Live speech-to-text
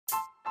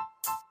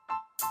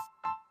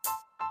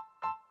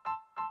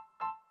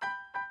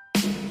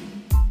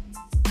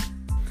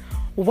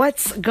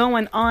What's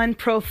going on,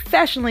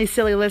 professionally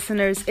silly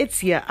listeners?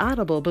 It's your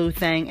audible boo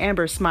thing,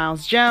 Amber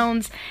Smiles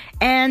Jones,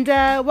 and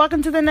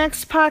welcome to the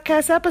next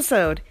podcast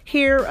episode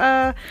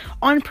here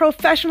on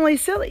Professionally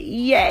Silly.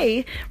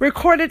 Yay!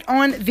 Recorded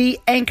on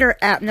the Anchor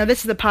app. Now, this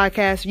is the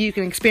podcast where you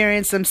can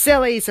experience some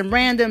silly, some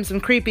random,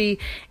 some creepy,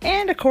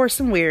 and of course,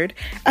 some weird.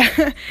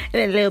 And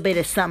a little bit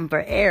of something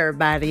for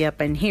everybody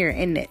up in here,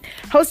 isn't it?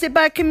 Hosted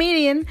by a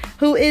comedian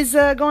who is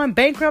going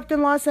bankrupt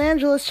in Los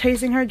Angeles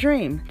chasing her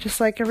dream, just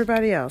like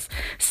everybody else.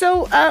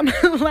 So,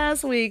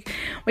 last week,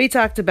 we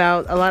talked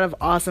about a lot of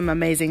awesome,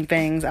 amazing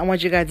things. I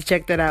want you guys to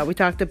check that out. We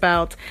talked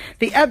about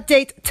the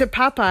update to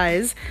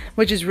Popeyes,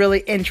 which is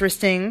really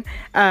interesting.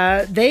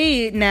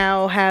 They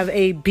now have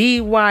a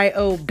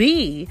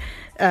BYOB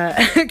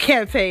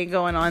campaign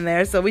going on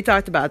there. So we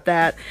talked about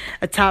that,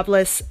 a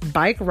topless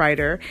bike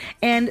rider,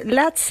 and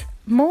lots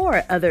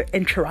more other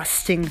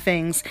interesting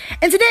things.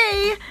 And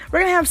today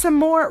we're gonna have some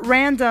more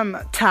random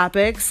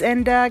topics,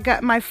 and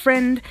got my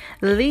friend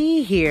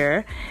Lee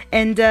here,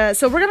 and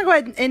so we're gonna go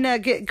ahead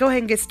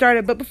and get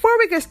started. But before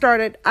we get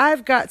started,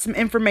 I've got some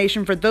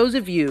information for those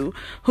of you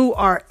who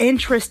are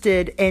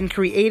interested in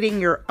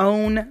creating your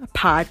own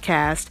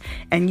podcast,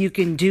 and you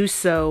can do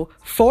so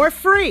for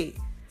free,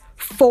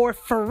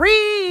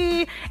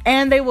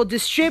 and they will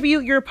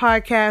distribute your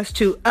podcast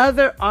to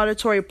other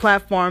auditory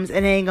platforms,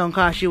 and it ain't gonna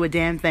cost you a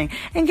damn thing.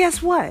 And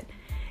guess what?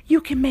 You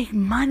can make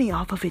money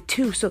off of it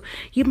too, so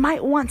you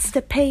might want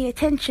to pay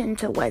attention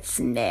to what's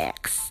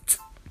next.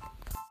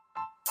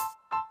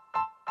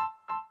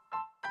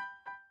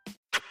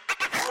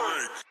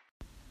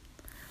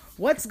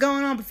 What's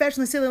going on,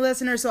 professionally silly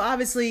listeners? So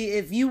obviously,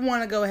 if you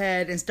want to go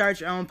ahead and start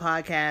your own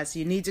podcast,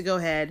 you need to go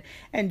ahead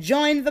and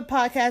join the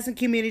podcasting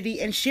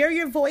community and share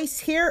your voice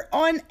here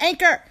on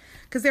Anchor.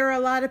 Because there are a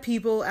lot of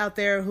people out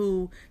there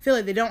who feel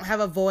like they don't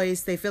have a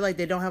voice. They feel like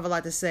they don't have a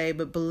lot to say.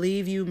 But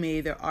believe you me,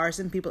 there are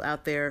some people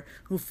out there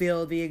who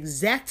feel the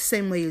exact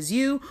same way as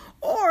you.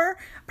 Or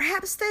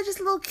perhaps they're just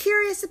a little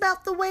curious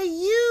about the way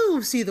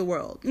you see the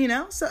world, you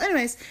know? So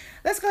anyways,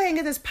 let's go ahead and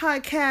get this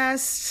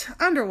podcast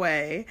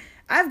underway.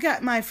 I've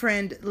got my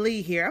friend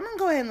Lee here. I'm going to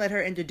go ahead and let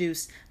her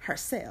introduce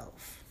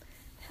herself.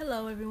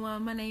 Hello,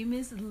 everyone. My name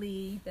is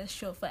Lee. That's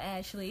short for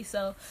Ashley.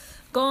 So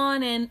go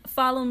on and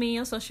follow me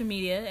on social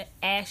media,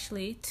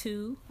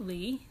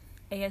 Ashley2Lee,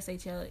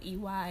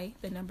 ASHLEY,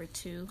 the number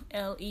 2,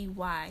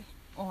 LEY,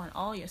 on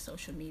all your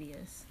social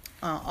medias.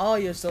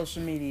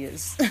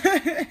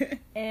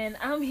 And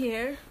I'm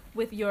here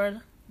with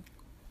your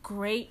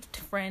great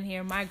friend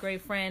here, my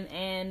great friend,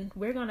 and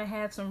we're going to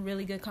have some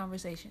really good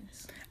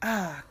conversations.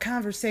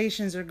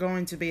 Conversations are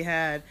going to be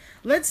had.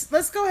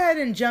 Let's go ahead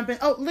and jump in.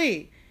 Oh,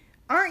 Lee,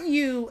 aren't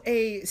you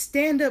a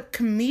stand-up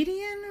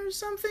comedian or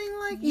something?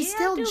 Like, you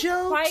tell jokes?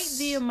 Yeah, quite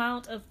the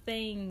amount of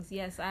things.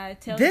 Yes, I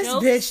tell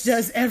jokes. This bitch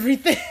does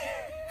everything.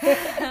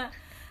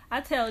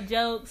 I tell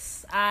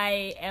jokes.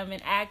 I am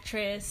an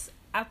actress.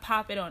 I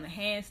pop it on a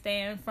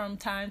handstand from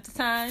time to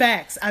time.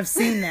 Facts. I've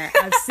seen that.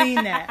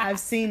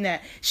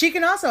 She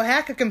can also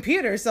hack a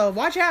computer, so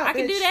watch out. I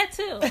can do that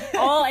too.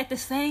 All at the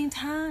same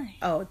time.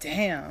 Oh,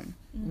 damn.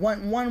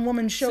 One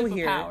woman show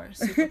here.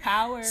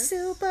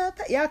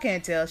 Superpowers. Y'all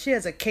can't tell. She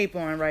has a cape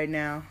on right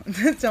now.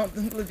 Don't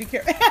be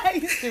careful.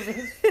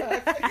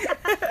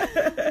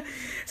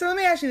 So let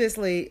me ask you this,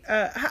 Lee.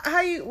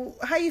 How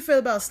you feel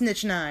about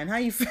Snitch 9? How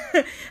you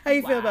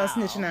feel about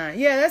Snitch 9?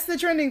 Yeah, that's the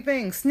trending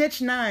thing. Snitch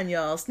 9,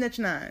 y'all. Snitch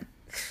 9.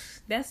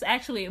 That's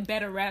actually a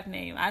better rap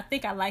name. I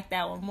think I like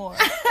that one more.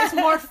 It's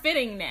more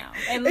fitting now.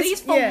 At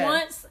least for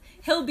once,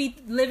 he'll be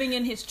living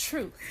in his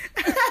truth.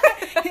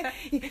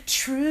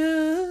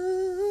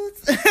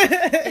 Truth.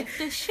 If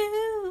the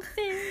shoe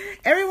fits.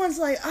 Everyone's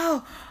like,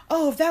 oh,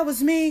 if that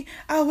was me,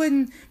 I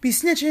wouldn't be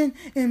snitching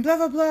and blah,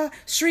 blah, blah,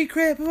 street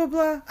cred, blah, blah,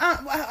 blah.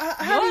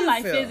 How do you Your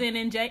life feel?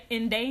 isn't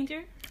in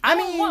danger. I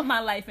don't want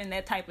my life in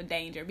that type of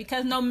danger,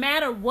 because no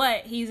matter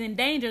what, he's in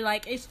danger.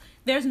 Like,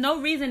 there's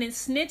no reason in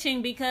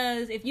snitching,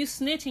 because if you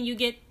snitch and you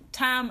get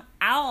time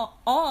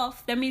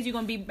off, that means you're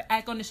gonna be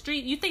back on the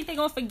street. You think they're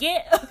gonna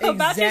forget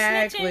about your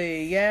snitching?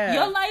 Exactly, yeah.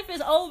 Your life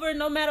is over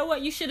no matter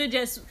what. You should have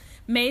just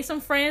made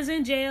some friends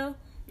in jail.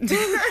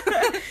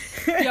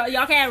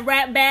 Y'all can have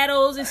rap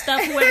battles and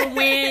stuff. Whoever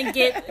win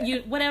get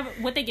you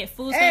what they get,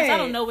 food stamps. I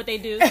don't know what they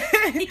do.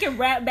 He can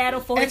rap battle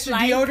for extra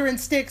his life. Deodorant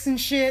sticks and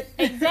shit.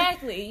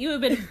 Exactly. You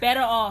have been better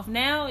off.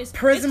 Now it's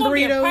gonna burritos.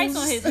 Be a price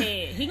on his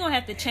head. He gonna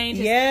have to change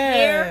his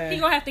hair. He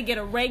gonna have to get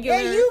a regular.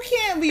 Hey, you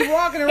can't be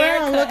walking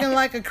around looking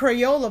like a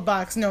Crayola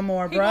box no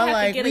more, bro. He gonna have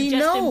like to get a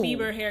Justin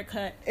Bieber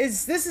haircut.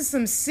 This is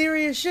some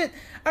serious shit.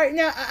 All right,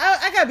 now,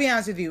 I gotta be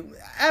honest with you.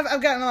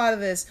 I've gotten a lot of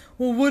this.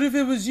 Well, what if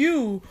it was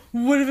you?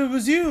 What if it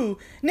was you?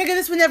 Nigga,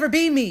 this would never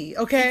be me,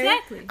 okay?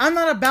 Exactly. I'm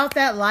not about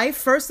that life,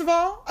 first of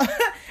all.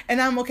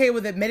 And I'm okay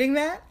with admitting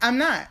that. I'm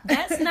not.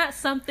 That's not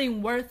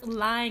something worth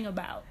lying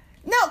about.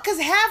 No, because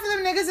half of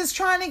them niggas is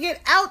trying to get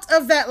out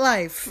of that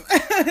life.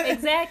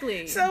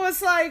 Exactly. So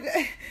it's like...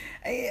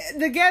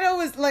 The ghetto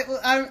is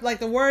like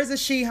the words of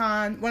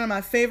Shihan, one of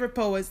my favorite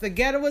poets. The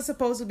ghetto was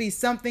supposed to be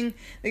something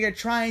that you're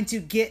trying to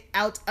get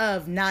out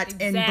of,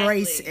 not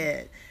embrace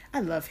it. I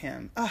love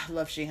him. Oh, I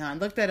love Shihan.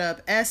 Look that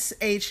up.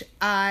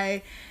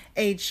 Shihan,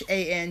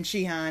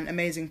 Shihan,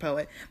 amazing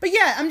poet. But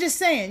yeah, I'm just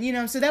saying, you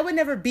know, so that would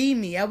never be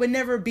me. I would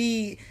never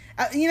be,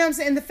 you know what I'm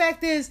saying? And the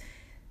fact is,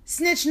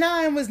 Snitch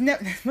 9 was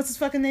never, what's his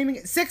fucking name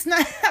again? 6ix9ine?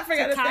 I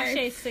forgot his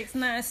name. Tekashi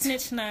 6ix9ine,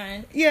 Snitch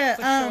 9.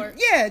 Yeah,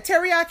 yeah,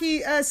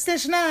 Teriyaki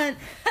Snitch 9.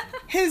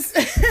 His,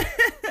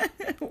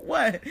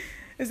 what?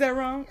 Is that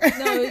wrong?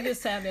 No, it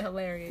just sounded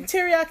hilarious.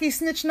 Teriyaki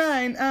Snitch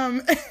 9,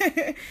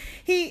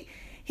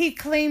 he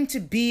claimed to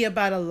be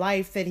about a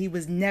life that he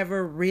was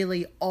never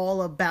really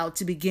all about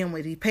to begin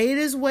with. He paid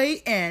his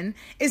way in.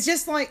 It's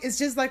just like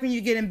when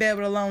you get in bed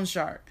with a loan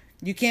shark.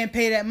 You can't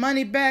pay that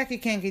money back. You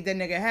can't keep that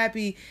nigga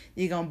happy.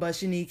 You're gonna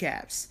bust your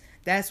kneecaps.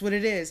 That's what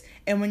it is.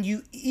 And when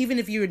you, even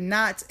if you're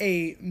not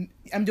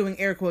I'm doing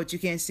air quotes, you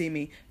can't see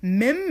me,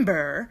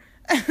 member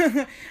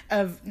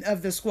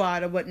of the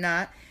squad or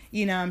whatnot,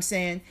 you know what I'm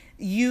saying?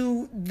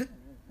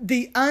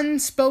 The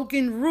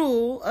unspoken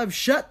rule of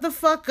shut the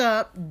fuck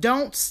up,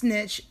 don't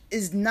snitch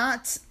is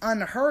not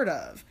unheard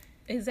of.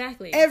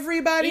 Exactly.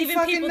 Everybody even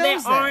fucking people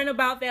knows that aren't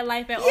about that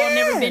life at all,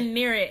 never been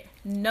near it,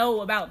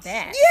 know about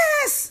that.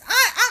 Yes,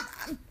 I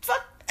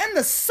fuck in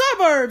the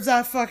suburbs.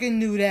 I fucking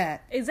knew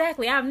that.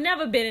 Exactly. I've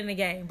never been in a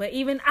game, but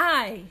even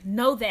I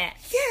know that.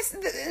 Yes,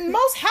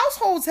 most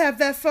households have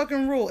that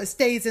fucking rule. It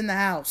stays in the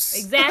house.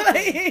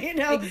 Exactly. You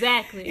know,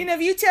 exactly. You know,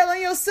 if you telling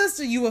your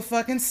sister you a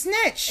fucking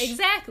snitch.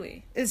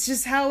 Exactly. It's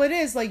just how it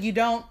is. Like, you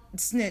don't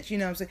snitch. You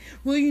know what I'm saying?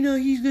 Well, you know,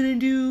 he's gonna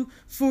do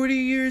 40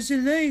 years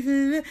of life.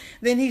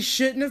 Then he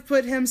shouldn't have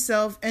put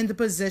himself in the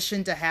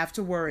position to have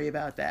to worry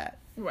about that.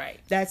 Right.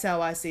 That's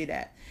how I see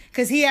that.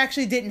 Because he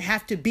actually didn't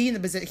have to be in the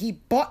position. He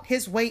bought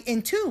his way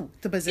into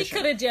the position.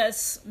 He could have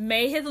just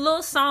made his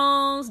little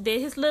songs, did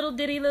his little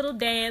ditty little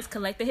dance,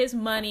 collected his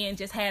money, and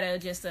just had a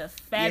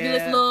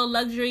fabulous little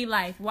luxury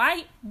life.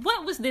 Why?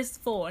 What was this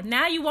for?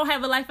 Now you won't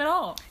have a life at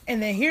all.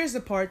 And then here's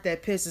the part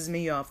that pisses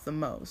me off the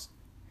most.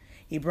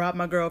 He brought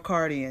my girl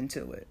Cardi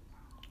into it.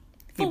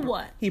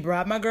 What? He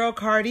brought my girl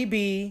Cardi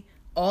B.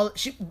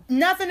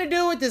 Nothing to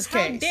do with this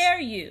case. How dare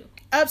you?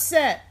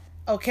 Upset.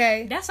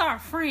 Okay? That's our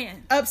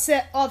friend.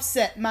 Upset,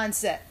 offset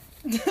mindset.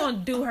 You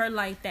don't do her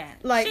like that.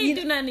 Like, she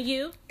didn't do nothing to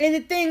you. And the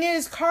thing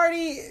is,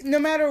 Cardi, no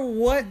matter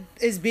what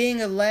is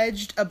being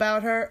alleged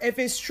about her, if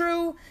it's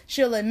true,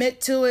 she'll admit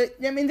to it.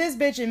 I mean, this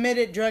bitch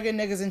admitted drugging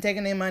niggas and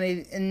taking their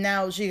money, and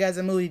now she got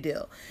a movie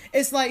deal.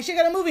 It's like, she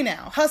got a movie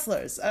now,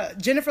 Hustlers,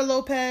 Jennifer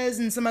Lopez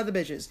and some other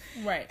bitches.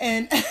 Right.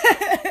 And well,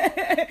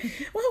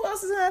 who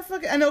else is in that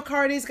fucking... I know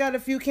Cardi's got a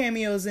few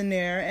cameos in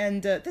there,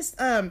 and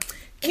Keke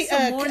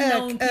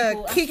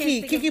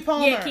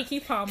Palmer. Yeah,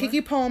 Keke Palmer.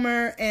 Keke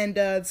Palmer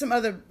and some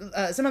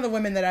other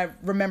women that I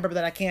remember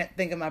that I can't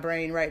think of my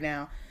brain right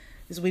now.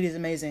 This weed is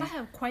amazing. I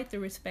have quite the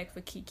respect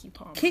for Keke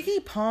Palmer.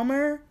 Keke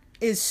Palmer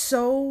is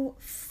so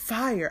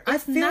fire.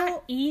 It's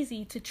not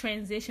easy to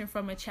transition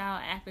from a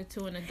child actor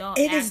to an adult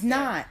actor. It is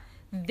not.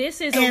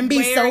 This is and a be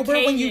rare sober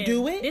occasion. when you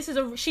do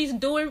it. She's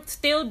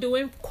still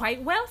doing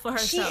quite well for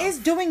herself. She is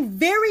doing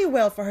very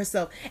well for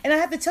herself, and I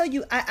have to tell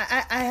you,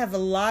 I have a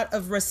lot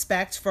of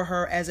respect for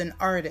her as an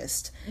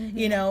artist. Mm-hmm.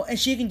 You know, and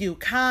she can do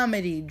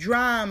comedy,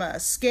 drama,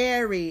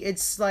 scary.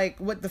 It's like,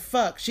 what the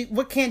fuck?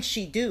 What can't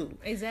she do?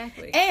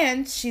 Exactly.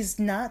 And she's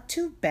not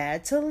too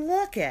bad to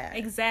look at.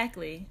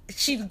 Exactly.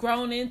 She's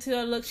grown into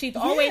a look. She's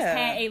always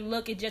had a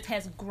look. It just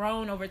has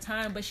grown over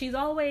time, but she's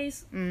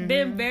always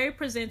been very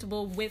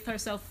presentable with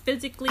herself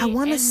physically. I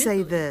want to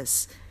say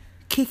this.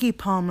 Keke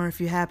Palmer, if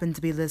you happen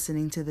to be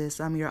listening to this,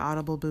 I'm your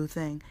Audible Boo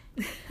thing.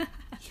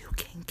 You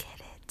can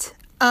get it.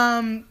 All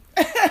of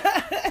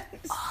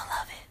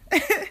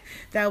it.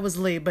 That was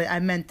Lee, but I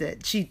meant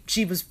it.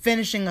 She was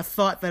finishing a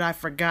thought that I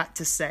forgot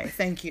to say.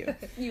 Thank you.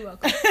 You're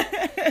welcome.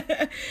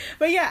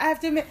 But yeah, I have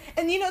to admit,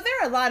 and you know, there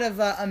are a lot of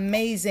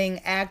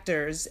amazing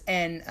actors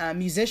and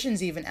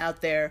musicians even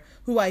out there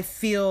who I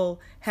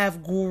feel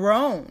have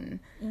grown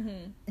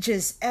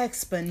just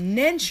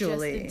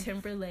exponentially. Justin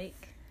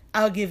Timberlake.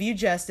 I'll give you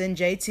Justin,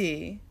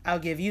 JT. I'll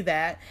give you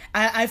that.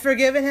 I've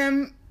forgiven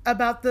him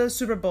about the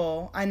Super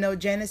Bowl. I know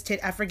Janet's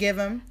titty. I forgive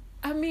him.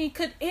 I mean,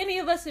 could any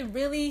of us have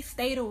really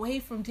stayed away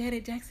from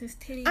Janet Jackson's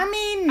titty? I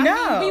mean,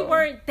 no. We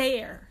weren't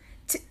there.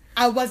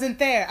 I wasn't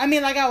there. I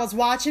mean, like, I was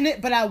watching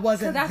it, but I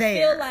wasn't there. Because I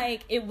feel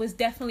like it was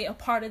definitely a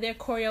part of their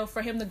choreo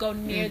for him to go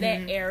near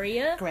that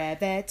area. Grab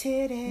that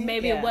titty.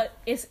 Maybe it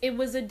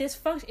was a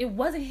dysfunction. It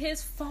wasn't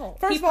his fault.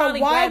 First of all,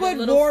 why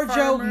would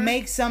wardrobe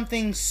make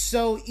something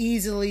so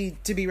easily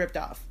to be ripped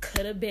off?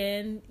 Could have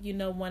been,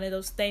 one of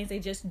those things they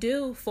just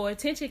do for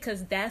attention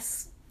because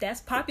that's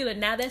popular.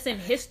 Now that's in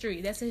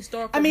history. That's a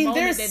historical moment. I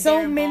mean, there's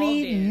so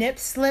many nip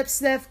slips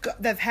that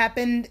have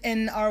happened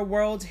in our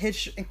world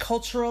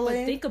culturally.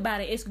 But think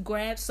about it. It's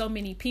grabbed so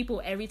many people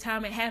every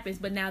time it happens.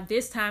 But now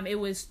this time it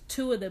was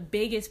two of the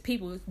biggest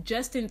people,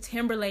 Justin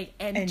Timberlake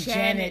and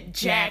Janet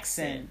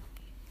Jackson.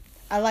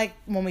 I like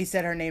when we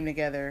said her name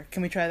together.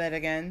 Can we try that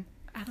again?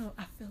 I feel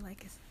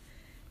like it's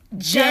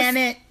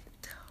Janet.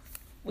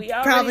 We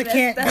already probably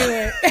can't do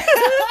it.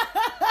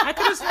 I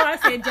could have sworn I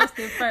said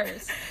Justin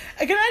first.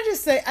 Can I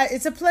just say,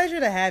 it's a pleasure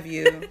to have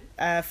you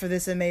for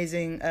this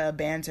amazing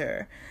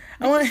banter.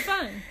 It's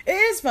fun. It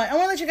is fun. I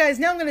want to let you guys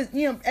know I'm going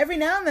to, every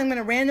now and then I'm going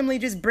to randomly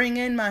just bring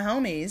in my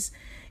homies,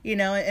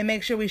 and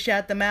make sure we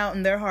shout them out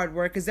and their hard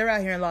work, because they're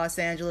out here in Los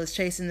Angeles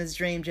chasing this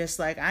dream just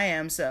like I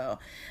am. So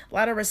a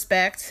lot of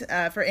respect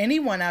for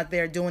anyone out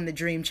there doing the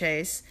dream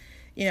chase,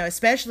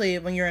 especially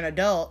when you're an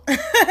adult.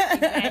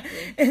 Exactly.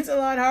 It's a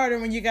lot harder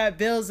when you got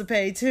bills to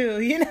pay too,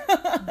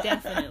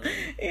 Definitely.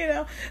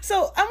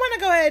 So I want to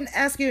go ahead and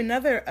ask you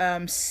another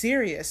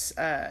serious,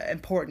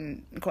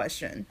 important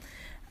question.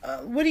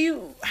 How do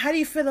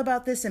you feel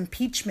about this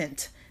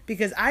impeachment?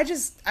 Because I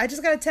just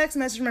got a text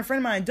message from a friend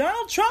of mine.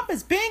 Donald Trump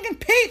is being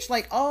impeached,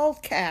 like all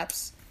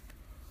caps.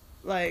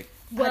 Like,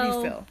 how do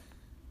you feel?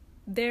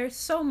 There's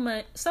so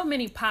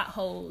many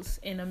potholes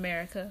in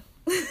America.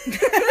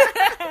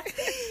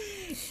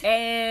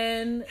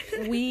 And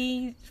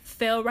we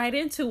fell right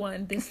into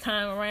one this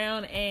time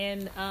around,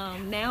 and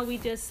now we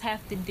just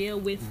have to deal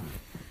with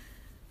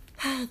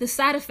the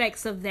side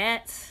effects of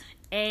that,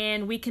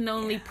 and we can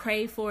only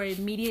pray for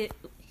immediate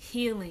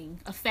healing,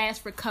 a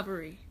fast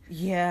recovery.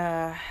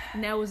 Yeah.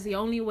 And that was the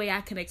only way I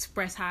can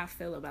express how I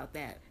feel about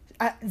that.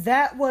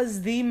 That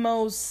was the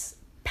most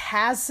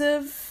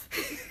passive,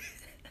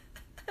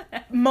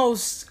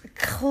 most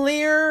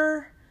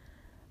clear,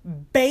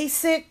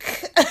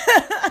 basic.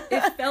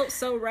 It felt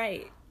so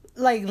right.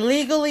 Like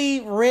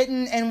legally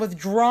written and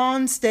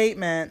withdrawn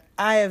statement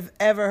I have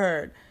ever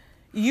heard.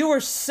 You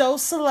were so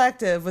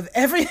selective with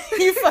everything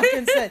you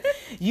fucking said.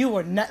 You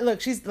were not.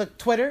 Look,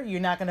 Twitter, you're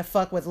not going to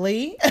fuck with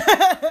Lee.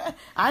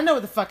 I know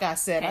what the fuck I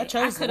said. I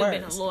chose the words. I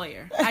could have been a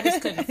lawyer. I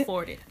just couldn't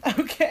afford it.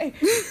 Okay.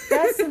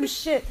 That's some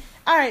shit.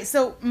 All right,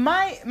 so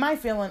my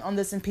feeling on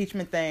this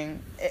impeachment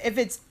thing, if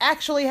it's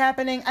actually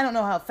happening, I don't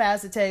know how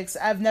fast it takes.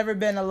 I've never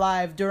been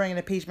alive during an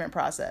impeachment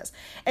process.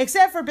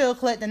 Except for Bill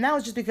Clinton, and that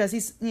was just because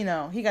he's, he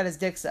got his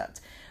dick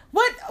sucked.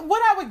 What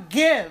I would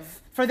give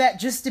for that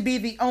just to be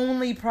the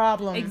only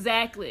problem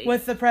exactly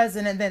with the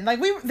president then. Like,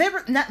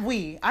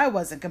 I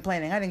wasn't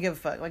complaining. I didn't give a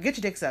fuck. Like, get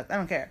your dick sucked. I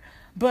don't care.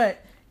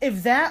 But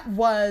if that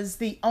was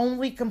the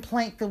only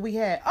complaint that we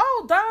had,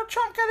 Donald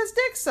Trump got his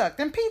dick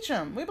sucked, impeach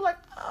him. We'd be like,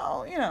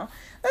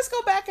 let's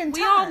go back in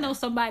time. We all know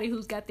somebody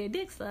who's got their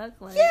dick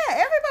sucked. Like, yeah,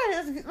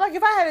 everybody. Like,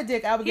 if I had a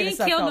dick, I would get it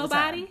sucked all the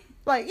time. He didn't kill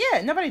nobody? Like,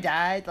 yeah, nobody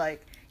died.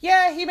 Like,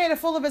 yeah, he made a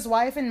fool of his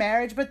wife in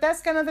marriage, but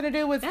that's got nothing to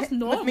do with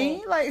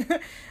me. Like,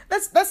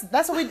 that's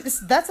what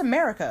that's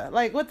America.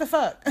 Like, what the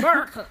fuck?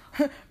 America.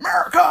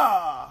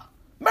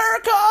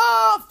 America!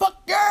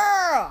 Fuck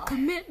yeah!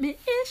 Commitment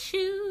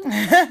issues.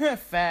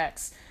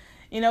 Facts.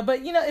 But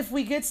if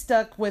we get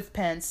stuck with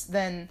Pence,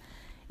 then,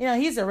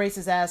 he's a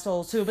racist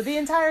asshole too, but the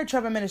entire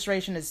Trump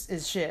administration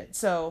is shit.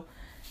 So,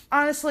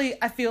 honestly,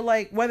 I feel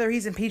like whether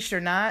he's impeached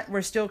or not,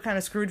 we're still kind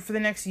of screwed for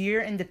the next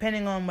year, and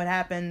depending on what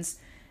happens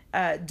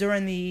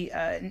during the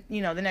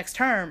the next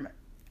term,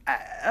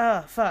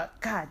 fuck,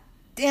 god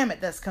damn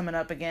it, that's coming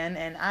up again,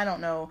 and I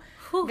don't know.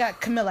 Whew.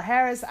 Got Kamala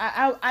Harris,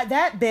 I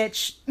that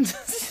bitch.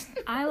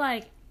 I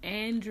like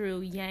Andrew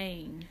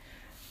Yang.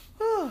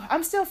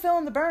 I'm still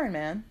feeling the burn,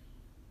 man.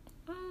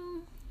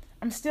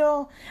 I'm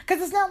still,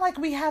 because it's not like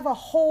we have a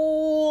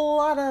whole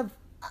lot of,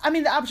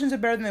 the options are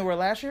better than they were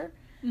last year.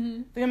 Mm-hmm.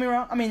 Don't get me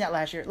wrong. Not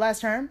last year,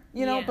 last term,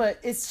 but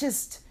it's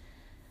just,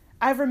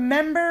 I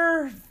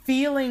remember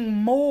feeling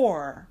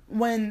more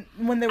when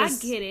there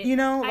was, I get it.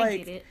 I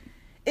get it.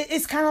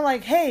 It's kind of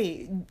like,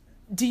 hey,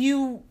 do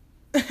you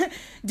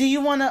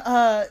want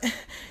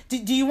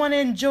to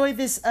enjoy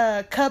this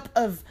cup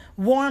of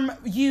warm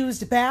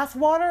used bath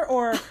water,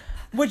 or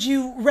would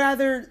you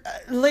rather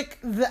lick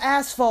the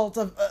asphalt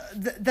of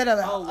that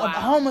a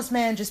homeless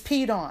man just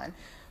peed on?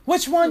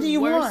 Which one do you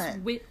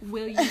want?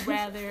 Will you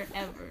rather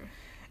ever?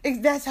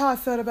 That's how I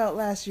felt about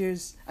last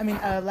term's,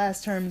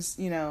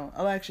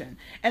 election.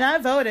 And I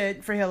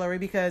voted for Hillary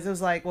because it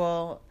was like,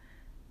 well,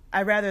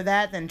 I'd rather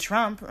that than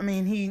Trump.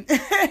 He,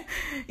 I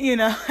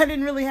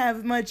didn't really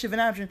have much of an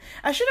option.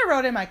 I should have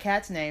wrote in my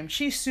cat's name.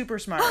 She's super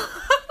smart.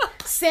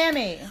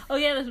 Sammy. Oh,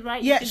 yeah, that's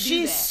right. Yeah,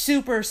 she's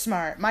super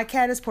smart. My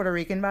cat is Puerto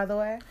Rican, by the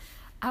way.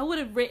 I would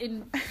have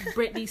written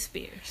Britney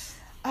Spears.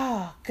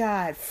 Oh,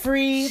 God.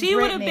 Free She Britney.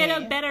 would have been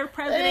a better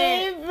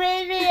president.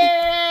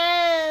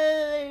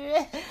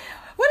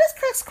 What is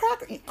Chris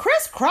Crocker?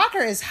 Chris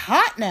Crocker is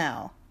hot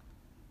now.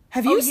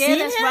 Have you seen him?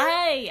 Yeah, that's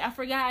right. I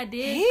forgot I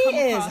did. He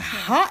is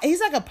hot. He's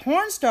like a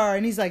porn star,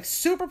 and he's like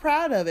super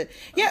proud of it.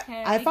 Yeah,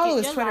 okay, I follow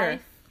his Twitter.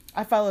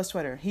 I follow his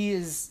Twitter.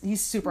 He's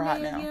super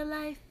hot now. Your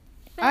life.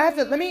 I have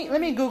to let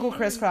me Google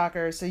Chris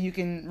Crocker so you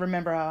can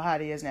remember how hot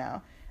he is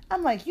now.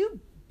 I'm like, you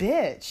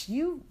bitch,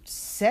 you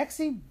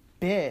sexy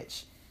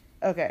bitch.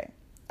 Okay.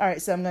 All right,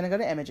 so I'm going to go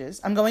to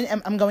images. I'm going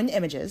to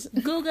images.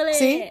 Google it.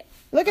 See?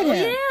 Look at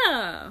him.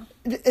 Yeah.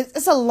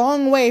 It's a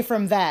long way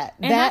from that.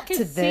 And that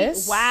to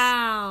this.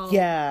 Wow.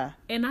 Yeah.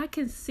 And I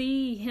can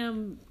see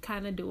him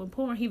kind of doing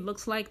porn. He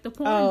looks like the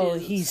porn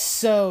dudes. He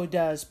so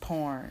does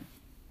porn.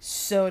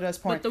 So does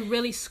porn. But the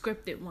really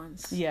scripted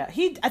ones. Yeah.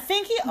 I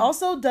think he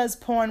also does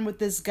porn with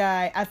this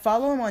guy. I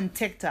follow him on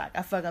TikTok.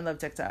 I fucking love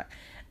TikTok.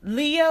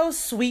 Leo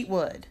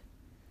Sweetwood.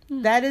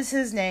 That is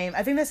his name.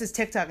 I think that's his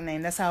TikTok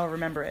name. That's how I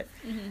remember it.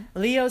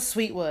 Leo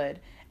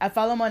Sweetwood. I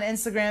follow him on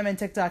Instagram and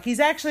TikTok. He's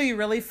actually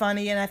really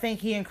funny, and I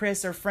think he and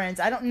Chris are friends.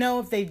 I don't know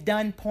if they've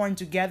done porn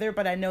together,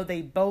 but I know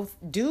they both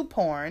do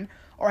porn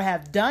or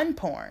have done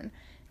porn,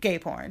 gay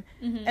porn.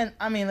 And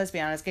I mean, let's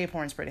be honest, gay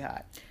porn's pretty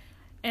hot.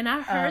 And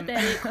I heard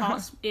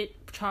that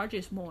it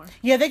charges more.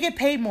 Yeah, they get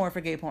paid more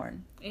for gay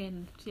porn.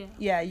 And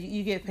yeah,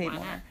 you get paid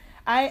more.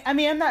 I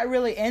mean, I'm not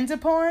really into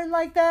porn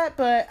like that,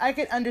 but I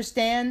could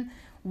understand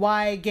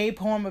why gay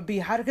porn would be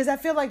hotter, because I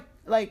feel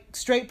like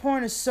straight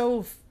porn is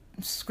so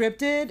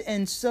scripted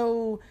and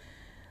so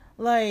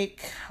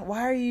like,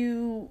 why are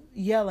you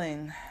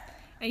yelling?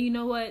 And you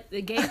know what,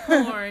 the gay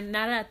porn,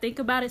 now that I think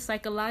about it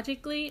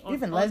psychologically,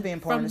 even lesbian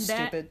porn is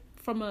stupid.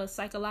 From a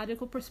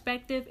psychological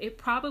perspective, it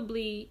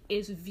probably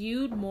is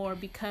viewed more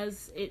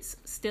because it's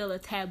still a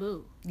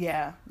taboo.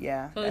 Yeah.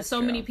 So there's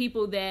so many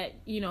people that,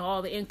 you know,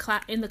 all the in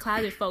the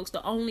closet folks,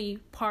 the only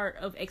part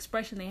of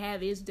expression they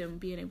have is them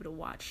being able to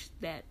watch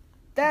gay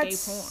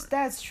porn.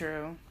 That's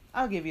true.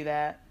 I'll give you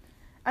that.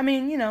 I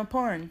mean, you know,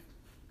 porn.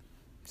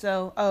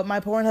 So, my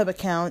Pornhub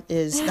account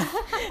is...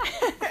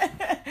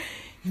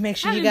 Make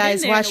sure you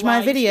guys watch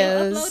my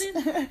videos.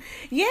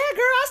 Yeah,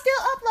 girl, I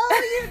still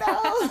upload, you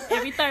know.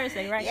 Every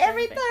Thursday, right?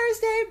 Every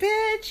Thursday,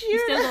 bitch. You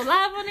still go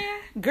live on there?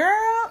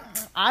 Girl,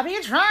 I'll be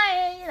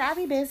trying. I'll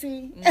be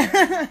busy.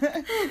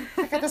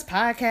 I got this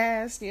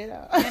podcast, you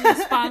know. And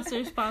the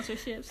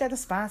sponsorships. Got the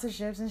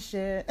sponsorships and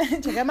shit.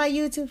 Check out my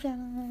YouTube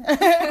channel.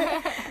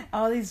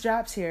 All these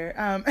drops here.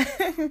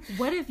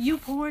 What if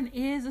YouPorn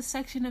is a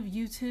section of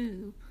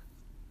YouTube?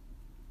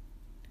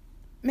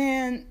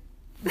 Man,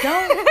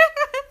 don't...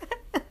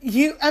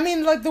 I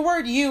mean, like, the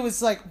word "you"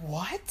 is like,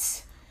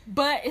 what?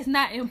 But it's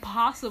not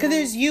impossible. Because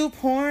there's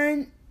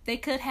YouPorn. They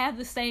could have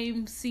the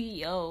same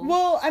CEO.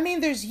 Well, I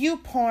mean, there's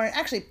YouPorn.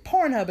 Actually,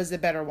 Pornhub is the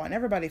better one.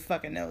 Everybody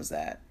fucking knows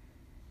that.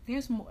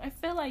 There's more. I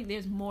feel like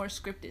there's more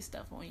scripted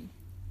stuff on you.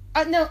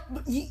 No,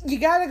 you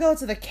gotta go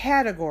to the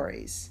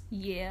categories.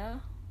 Yeah.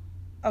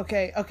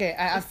 Okay.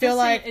 I feel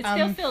like it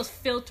still feels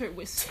filtered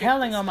with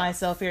telling on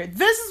myself here.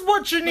 This is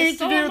what you need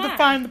to do to I.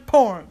 find the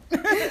porn.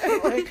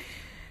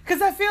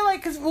 Because I feel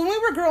like, when we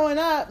were growing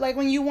up, like,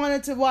 when you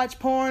wanted to watch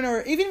porn,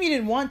 or even if you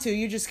didn't want to,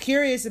 you're just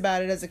curious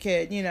about it as a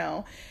kid, you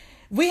know,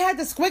 we had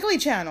the Squiggly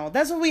channel.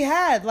 That's what we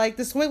had. Like,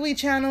 the Squiggly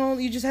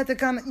channel, you just had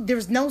to there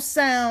was no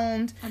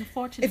sound.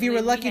 Unfortunately, if you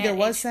were lucky, there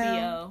was HBO.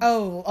 sound.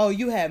 Oh,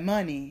 you had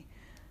money.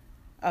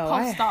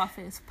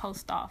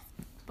 Post off.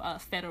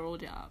 Federal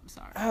job.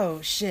 Sorry.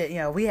 Oh shit!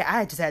 Yeah,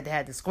 I just had to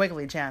have the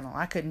Squiggly channel.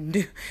 I couldn't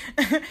do.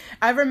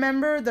 I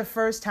remember the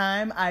first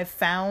time I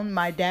found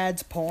my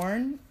dad's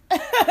porn.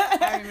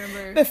 I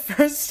remember the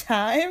first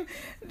time.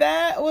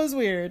 That was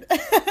weird.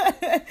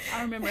 I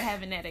remember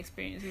having that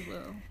experience as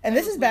well. And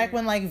this is back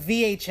when, like,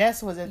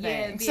 VHS was a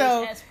thing.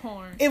 Yeah, VHS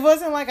porn. It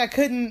wasn't like I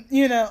couldn't,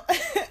 you know.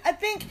 I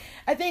think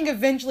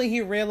eventually he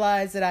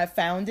realized that I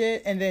found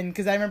it, and then,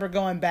 because I remember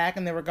going back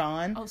and they were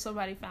gone. Oh,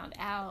 somebody found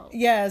out.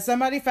 Yeah,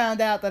 somebody found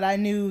out that I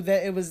knew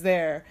that it was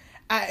there.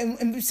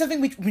 And something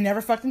we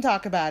never fucking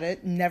talk about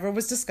it. Never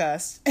was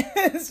discussed.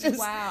 It's just,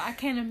 wow, I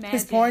can't imagine.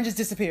 His porn just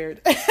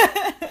disappeared.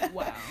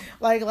 Wow.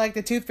 Like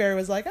the tooth fairy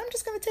was like, I'm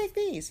just gonna take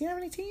these. You have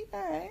any teeth? All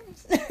right,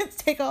 let's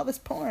take all this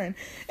porn.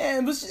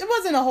 And it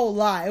wasn't a whole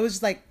lot. It was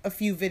just like a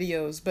few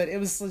videos, but it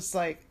was just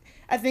like,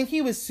 I think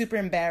he was super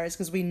embarrassed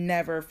because we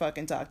never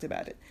fucking talked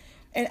about it.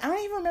 And I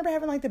don't even remember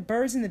having like the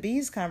birds and the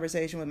bees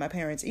conversation with my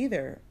parents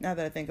either. Now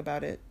that I think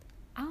about it.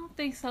 I don't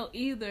think so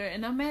either.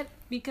 And I'm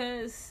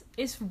because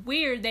it's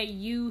weird that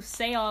you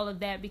say all of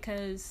that,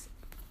 because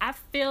I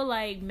feel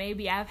like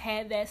maybe I've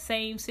had that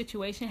same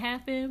situation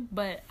happen,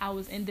 but I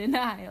was in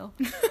denial.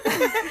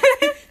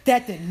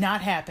 That did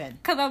not happen.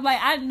 Because I'm like,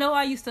 I know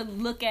I used to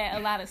look at a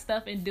lot of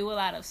stuff and do a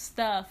lot of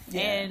stuff.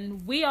 Yeah.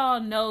 And we all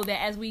know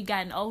that as we've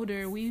gotten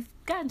older, we've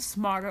gotten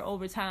smarter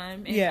over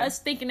time. And us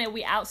thinking that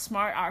we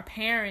outsmart our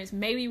parents,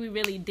 maybe we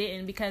really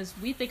didn't, because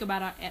we think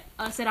about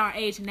us at our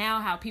age now,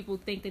 how people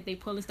think that they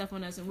pulling stuff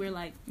on us, and we're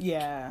like,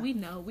 we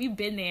know, we've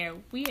been there,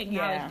 we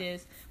acknowledge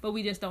this, but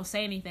we just don't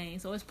say anything.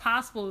 So it's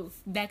possible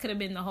that could have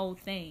been the whole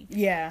thing.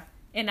 Yeah.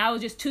 And I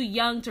was just too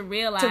young to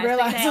realize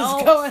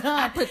what's going on.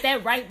 I put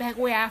that right back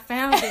where I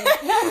found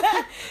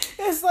it.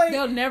 It's like,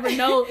 they'll never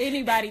know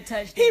anybody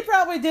touched it. He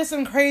probably did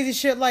some crazy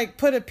shit, like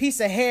put a piece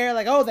of hair,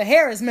 like, oh, the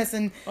hair is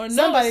missing. Or no,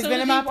 somebody's been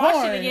in my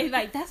porn. It again, he's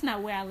like, that's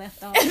not where I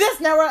left off. That's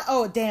not where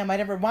oh, damn, I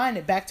never rewind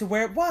it back to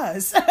where it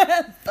was.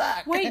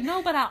 Fuck. Wait,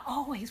 no, but I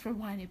always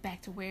rewind it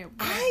back to where it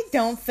was. I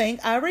don't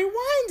think I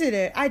rewinded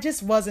it. I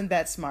just wasn't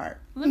that smart.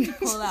 Let me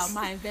pull out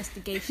my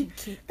investigation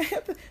kit.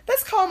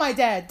 Let's call my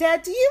dad.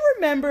 Dad, do you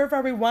remember if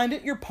I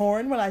rewinded your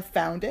porn when I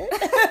found it?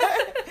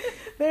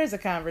 There's a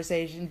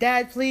conversation.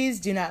 Dad,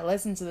 please do not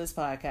listen to this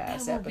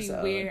podcast that would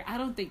episode. Be weird. I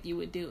don't think you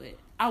would do it.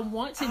 I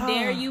want to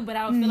dare you, but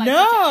I would feel like such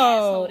an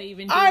asshole to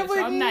even do it.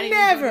 So I'm not even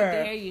going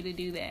to dare you to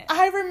do that.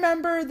 I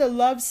remember the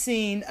love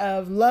scene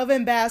of Love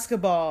and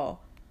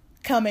Basketball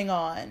coming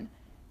on.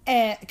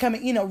 And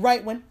coming,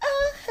 right when,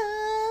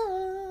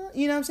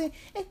 you know what I'm saying?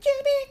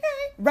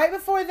 Right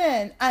before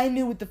then, I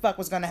knew what the fuck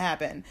was going to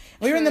happen.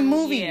 We were in the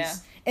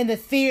movies, in the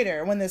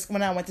theater when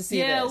I went to see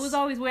this. Yeah, it was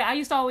always weird. I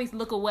used to always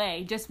look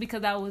away just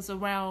because I was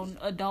around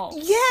adults.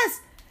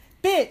 Yes!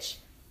 Bitch,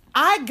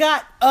 I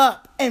got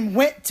up and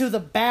went to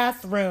the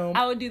bathroom.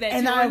 I would do that too,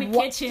 in the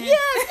kitchen.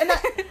 Yes! And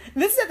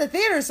this is at the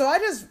theater, so I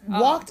just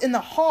walked in the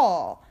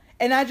hall.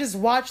 And I just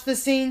watched the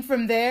scene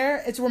from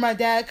there. It's where my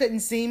dad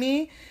couldn't see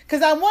me.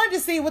 Because I wanted to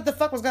see what the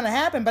fuck was going to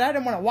happen, but I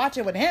didn't want to watch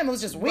it with him. It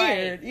was just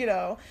weird,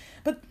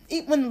 But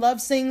when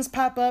love sings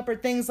pop up or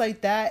things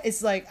like that,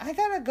 it's like, I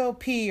got to go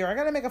pee, or I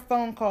got to make a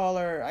phone call,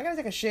 or I got to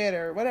take a shit,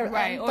 or whatever.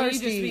 Right, I'm or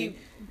thirsty. You just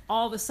be,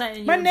 all of a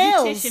sudden, my you're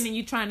nails. a beautician and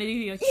you're trying to do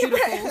your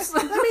cuticles.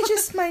 Let me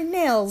just, my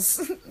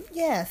nails.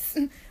 Yes.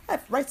 I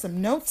have to write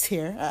some notes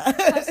here.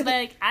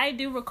 Like, I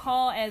do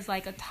recall as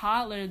like a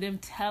toddler them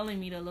telling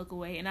me to look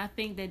away, and I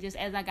think that just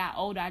as I got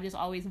older, I just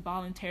always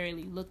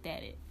voluntarily looked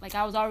at it. Like,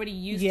 I was already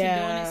used to doing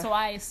it, so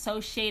I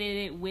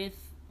associated it with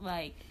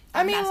like,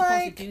 I'm not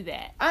supposed to do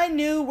that. I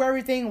knew where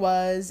everything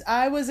was.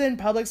 I was in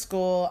public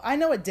school. I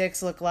know what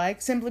dicks look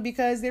like simply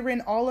because they were in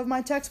all of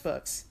my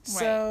textbooks. Right.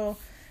 So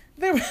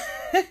they were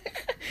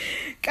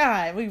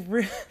God,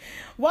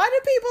 why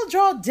do people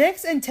draw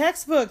dicks in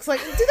textbooks? Like,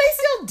 do they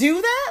still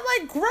do that?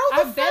 Like, grow the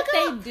fuck up.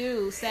 I bet they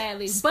do,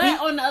 sadly.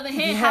 But on the other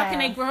hand, how can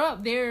they grow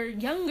up? They're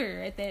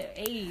younger at that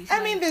age.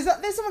 I mean, there's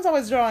someone's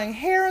always drawing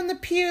hair on the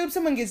pubes.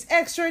 Someone gets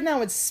extra.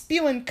 Now it's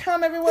spewing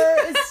cum everywhere.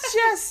 It's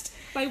just...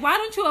 Like, why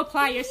don't you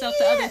apply yourself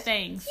to other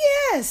things?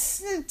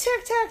 Yes.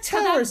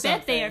 Tic-tac-toe or something. I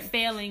bet they are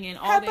failing in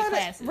all their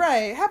classes.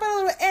 Right. How about a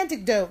little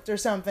anecdote or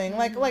something?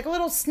 Mm-hmm. Like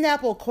little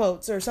Snapple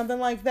quotes or something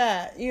like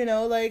that.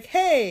 Like,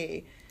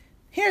 hey,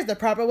 here's the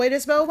proper way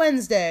to spell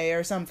Wednesday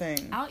or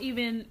something. I'll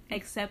even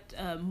accept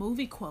a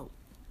movie quote.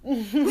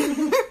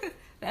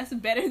 That's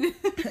better than...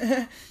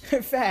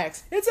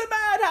 Facts. It's a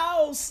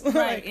madhouse.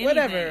 Right, like,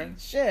 whatever.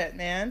 Shit,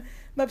 man.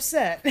 I'm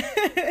upset.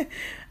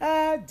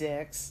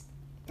 Dicks.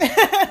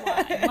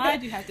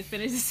 Why'd you have to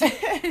finish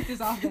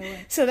this off that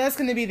way? So that's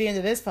going to be the end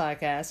of this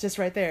podcast, just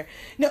right there.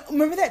 No,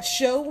 remember that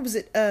show? What was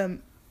it?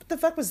 What the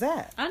fuck was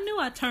that? I knew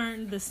I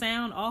turned the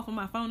sound off on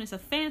my phone. It's a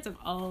phantom.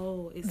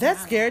 That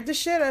scared the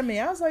shit out of me.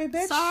 I was like,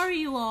 bitch. Sorry,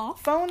 you all.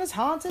 Phone is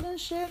haunted and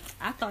shit.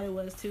 I thought it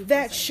was too.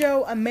 That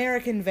show,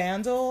 American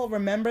Vandal.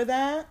 Remember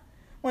that?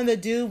 When the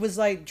dude was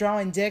like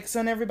drawing dicks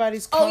on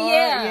everybody's car. Oh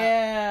yeah.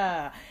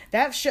 Yeah.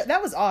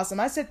 That was awesome.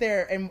 I sit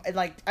there and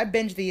like I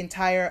binged the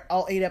entire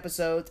all 8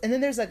 episodes, and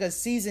then there's like a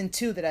season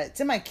 2 it's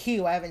in my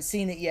queue. I haven't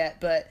seen it yet,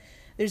 but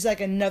there's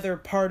like another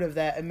part of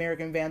that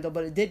American Vandal,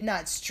 but it did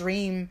not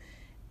stream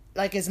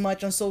like as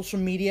much on social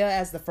media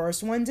as the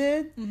first one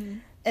did. Mm-hmm.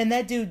 And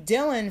that dude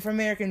Dylan from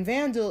American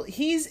Vandal,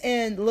 he's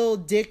in Lil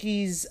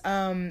Dicky's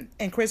and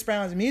Chris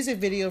Brown's music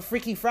video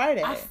Freaky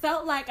Friday. I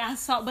felt like I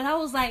saw, but I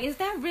was like, is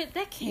that Rip?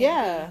 That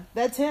can't be.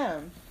 That's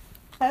him.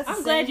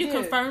 I'm glad you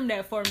confirmed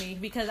that for me,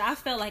 because I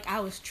felt like I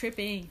was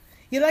tripping.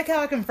 You like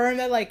how I confirmed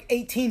that like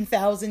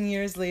 18,000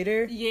 years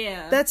later?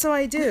 Yeah. That's how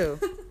I do.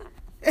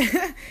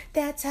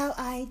 That's how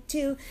I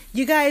do.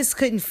 You guys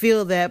couldn't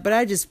feel that, but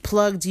I just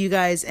plugged you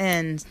guys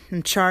in.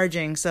 I'm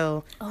charging,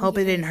 so hope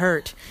it didn't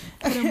hurt.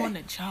 Put them on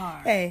the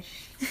charge. Hey.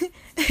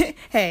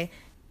 Hey.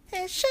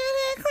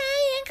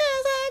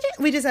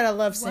 We just had a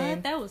love scene.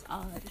 What? That was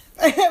odd.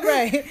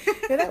 Right.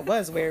 Yeah, that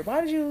was weird.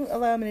 Why did you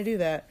allow me to do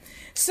that?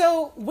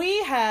 So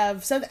we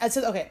have something.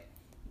 Okay.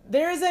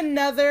 There is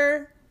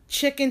another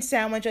chicken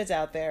sandwich that's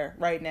out there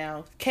right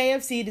now.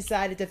 KFC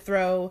decided to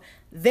throw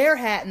their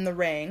hat in the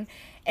ring.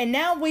 And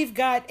now we've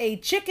got a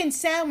chicken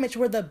sandwich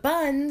where the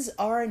buns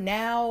are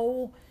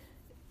now,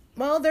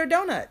 well, they're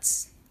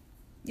donuts.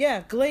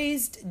 Yeah,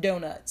 glazed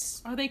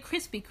donuts. Are they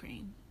Krispy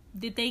Kreme?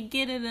 Did they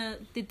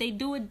did they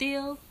do a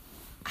deal?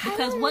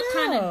 Because what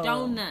kind of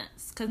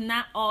donuts? Because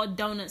not all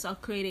donuts are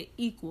created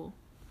equal.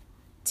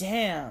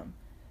 Damn.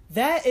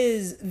 That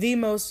is the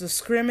most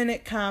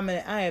discriminate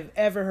comment I have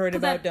ever heard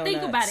about donuts.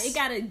 Think about it. It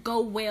gotta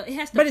go well. It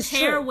has to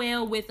pair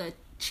well with a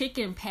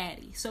chicken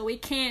patty. So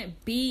it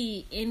can't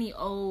be any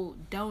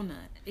old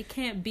donut. It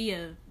can't be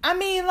a... I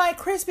mean, like,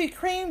 Krispy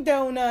Kreme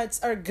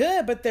donuts are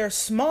good, but they're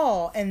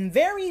small and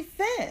very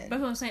thin.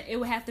 That's what I'm saying. It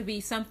would have to be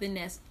something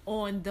that's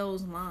on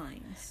those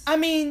lines. I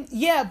mean,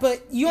 yeah,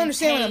 but you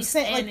understand what I'm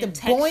saying? Like,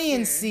 the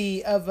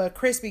buoyancy of a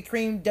Krispy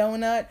Kreme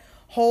donut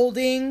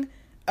holding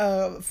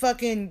a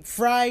fucking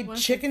fried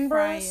chicken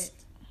breast.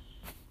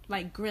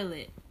 Like, grill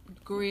it.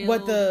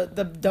 What,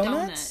 the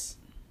donuts?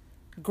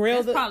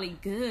 That's probably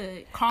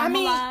good. Caramelized.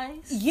 I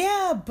mean,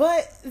 yeah,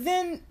 but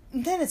then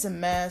it's a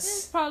mess.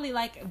 It's probably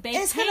like baked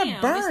ham. It's gonna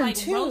burn, it's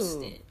like too.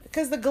 Roasted.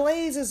 Because the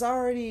glaze is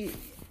already...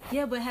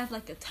 Yeah, but it has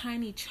like a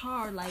tiny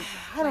char, like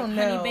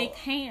honey baked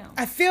ham.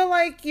 I feel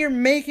like you're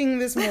making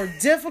this more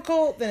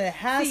difficult than it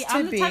has to be.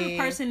 I'm the type of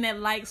person that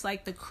likes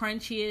like the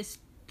crunchiest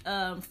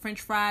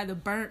French fry, the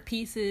burnt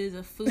pieces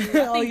of food.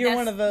 Oh, you're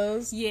one of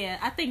those? Yeah,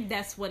 I think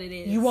that's what it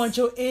is. You want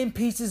your end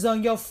pieces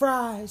on your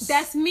fries.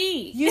 That's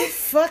me. You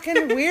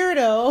fucking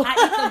weirdo. I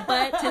eat the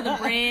butt to the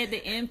bread,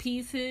 the end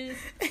pieces.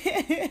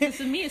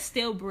 To me, it's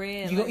still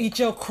bread. You gonna eat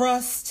your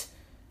crust?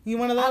 You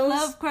one of those? I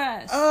love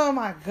crust. Oh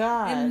my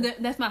god! And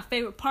that's my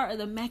favorite part of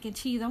the mac and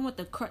cheese. I want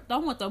the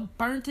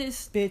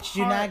burntest. Bitch,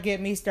 do not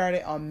get me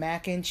started on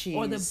mac and cheese.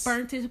 Or the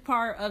burntest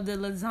part of the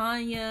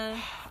lasagna.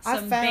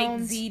 Some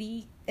baked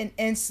ziti. An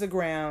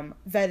Instagram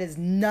that is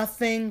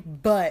nothing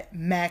but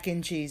mac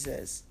and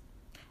cheeses.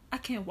 I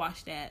can't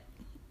watch that.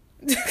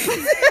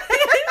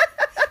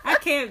 I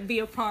can't be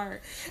a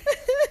part.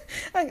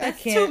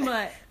 That's too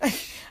much.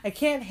 I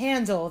can't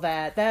handle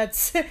that.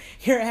 That's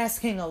you're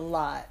asking a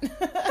lot.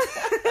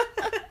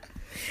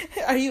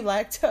 Are you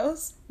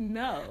lactose?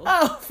 No.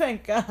 Oh,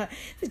 thank God.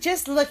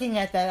 Just looking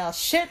at that, I'll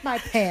shit my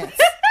pants.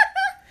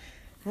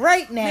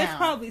 Right now. There's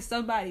probably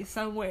somebody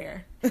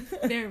somewhere.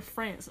 They're in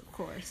France, of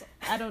course.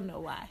 I don't know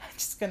why. I'm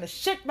just gonna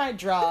shit my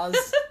drawers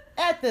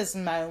at this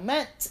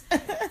moment.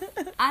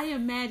 I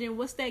imagine,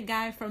 what's that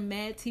guy from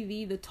Mad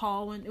TV, the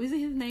tall one? Was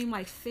his name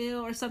like Phil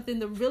or something?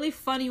 The really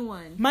funny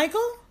one.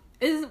 Michael?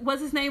 Was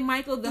his name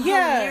Michael? The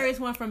hilarious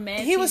one from Mad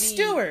TV. He was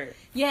Stewart.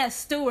 Yeah,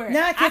 Stewart.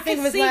 Now I can't think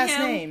of his last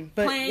name.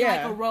 But playing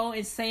like a role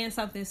and saying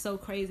something so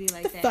crazy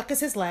like that. The fuck is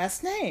his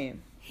last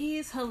name? He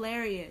is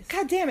hilarious.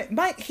 God damn it.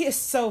 Mike, he is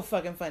so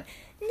fucking fun.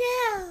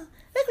 No,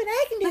 look what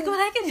I can do. Look what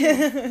I can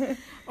do.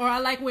 Or I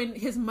like when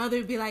his mother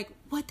would be like,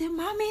 what did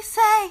mommy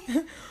say?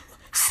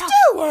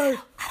 Stewart!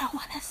 I don't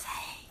want to say.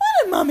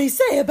 What did mommy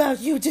say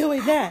about you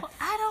doing that?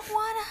 I don't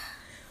want to.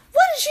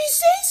 What did she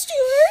say,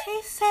 Stewart?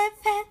 She said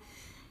that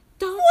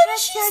What did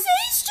she say,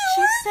 Stewart?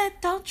 She said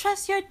don't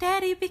trust your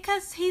daddy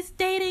because he's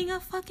dating a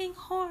fucking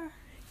whore.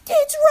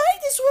 That's right.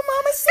 That's what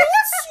Mama said,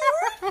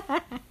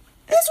 Stewart.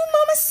 That's what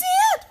Mama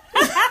said.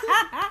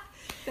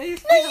 Now you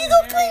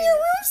go clean your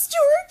room,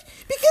 Stewart,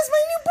 because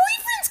my new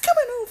boyfriend's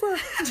coming over.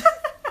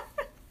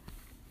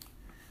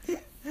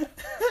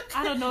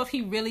 I don't know if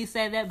he really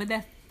said that, but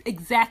that's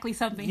exactly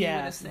something he would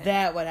have said.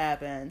 That would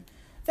happen.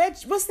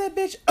 What's that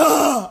bitch?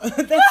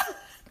 That's...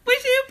 When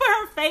she put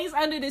her face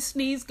under the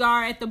sneeze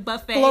guard at the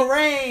buffet.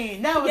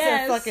 Lorraine. That was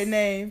her fucking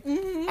name.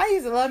 Mm-hmm. I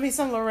used to love me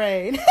some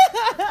Lorraine.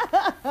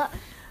 Oh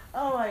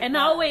my God. And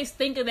I always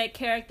think of that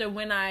character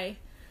when I...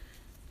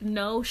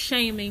 No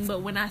shaming,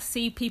 but when I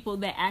see people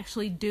that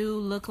actually do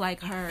look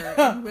like her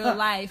in real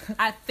life,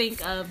 I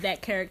think of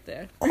that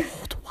character.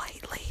 Old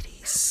white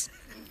ladies.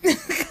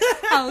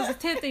 I was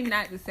attempting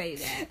not to say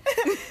that.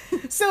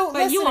 So,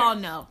 but you all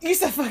know.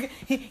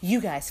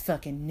 You guys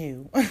fucking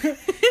knew.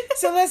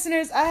 So,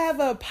 listeners, I have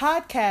a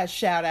podcast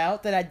shout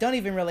out that I don't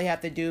even really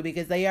have to do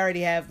because they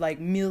already have like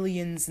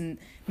millions and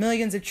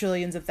millions of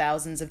trillions of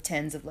thousands of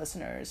tens of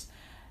listeners.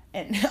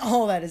 And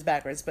all that is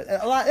backwards, but they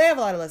have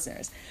a lot of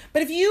listeners.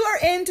 But if you are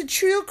into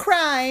true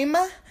crime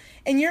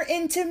and you're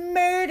into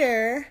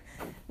murder,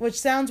 which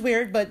sounds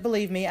weird, but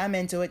believe me, I'm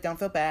into it. Don't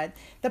feel bad.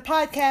 The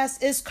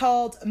podcast is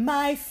called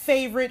My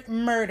Favorite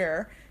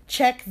Murder.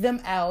 Check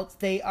them out.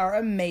 They are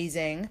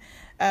amazing.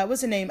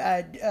 What's her name?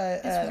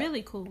 It's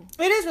really cool.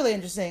 It is really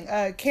interesting.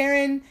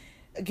 Karen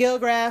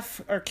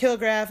Kilgraph,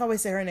 I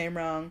always say her name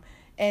wrong,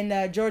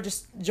 and Georgia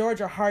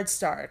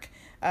Hardstark.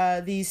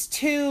 These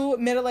two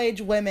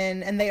middle-aged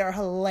women, and they are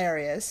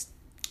hilarious.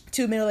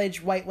 Two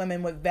middle-aged white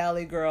women with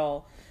Valley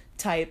Girl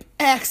type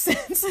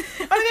accents. I mean,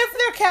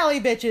 they're Cali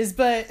bitches,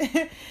 but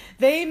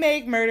they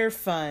make murder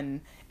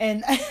fun.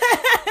 And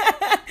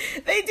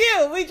they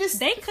do.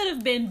 They could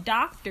have been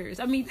doctors.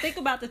 I mean, think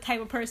about the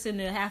type of person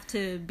that have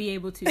to be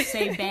able to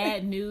say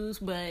bad news,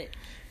 but...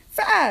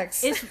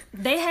 Facts.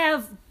 They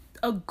have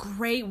a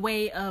great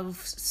way of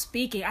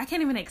speaking. I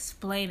can't even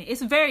explain it.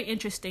 It's very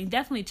interesting.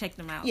 Definitely check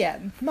them out. Yeah,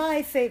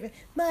 my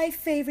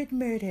favorite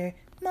murder.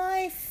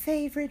 My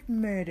favorite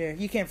murder.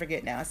 You can't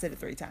forget now. I said it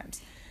 3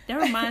 times.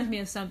 That reminds me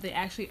of something.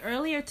 Actually,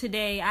 earlier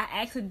today, I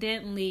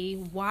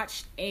accidentally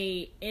watched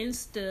a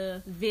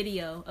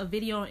video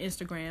on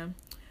Instagram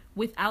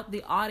without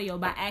the audio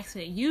by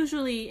accident.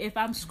 Usually, if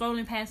I'm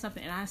scrolling past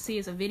something and I see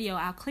it's a video,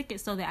 I'll click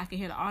it so that I can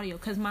hear the audio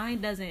because mine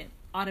doesn't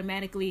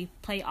automatically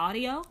play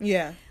audio.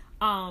 Yeah.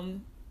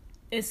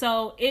 And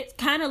so it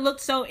kind of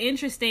looked so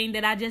interesting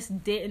that I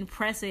just didn't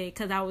press it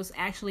because I was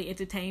actually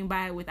entertained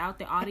by it without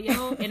the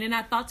audio. And then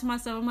I thought to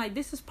myself, I'm like,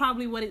 this is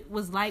probably what it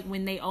was like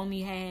when they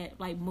only had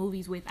like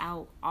movies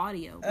without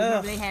audio.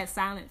 Remember, they had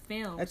silent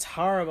film. That's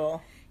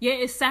horrible. Yeah,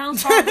 it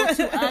sounds horrible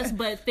to us,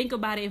 but think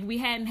about it. If we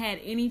hadn't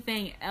had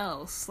anything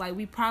else, like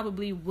we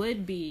probably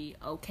would be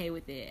okay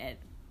with it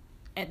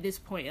at this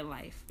point in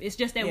life. It's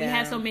just that we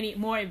have so many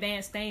more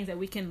advanced things that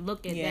we can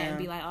look at that and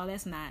be like, oh,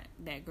 that's not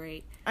that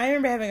great. I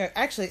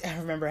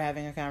remember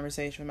having a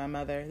conversation with my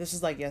mother. This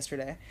is like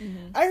yesterday.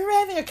 Mm-hmm. I remember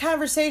having a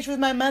conversation with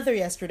my mother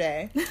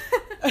yesterday.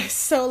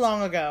 So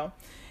long ago.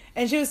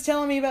 And she was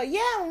telling me about,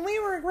 when we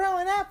were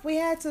growing up, we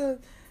had to...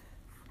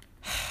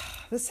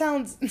 This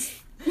sounds...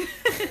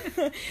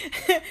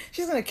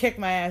 She's going to kick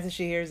my ass if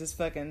she hears this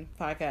fucking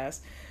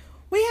podcast.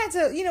 we had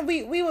to, you know,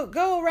 we would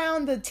go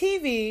around the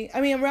TV,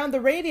 around the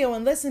radio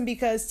and listen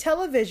because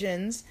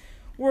televisions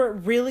were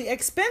really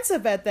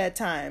expensive at that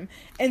time.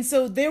 And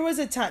so there was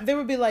a time, there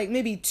would be like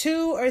maybe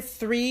 2 or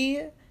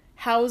 3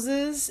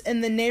 houses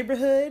in the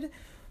neighborhood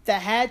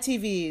that had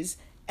TVs.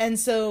 And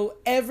so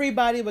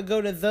everybody would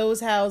go to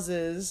those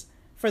houses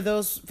for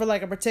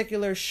like a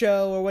particular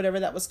show or whatever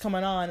that was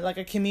coming on, like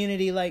a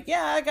community, like,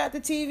 yeah, I got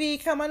the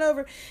TV, come on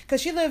over.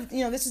 Because she lived,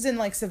 you know, this was in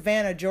like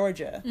Savannah,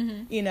 Georgia,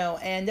 you know,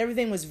 and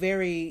everything was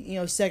very, you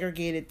know,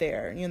 segregated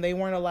there. You know, they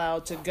weren't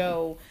allowed to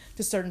go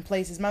to certain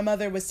places. My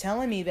mother was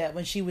telling me that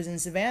when she was in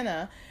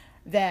Savannah,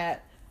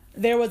 that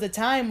there was a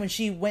time when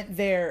she went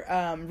there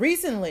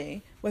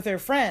recently with her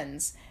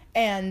friends.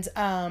 And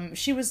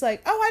she was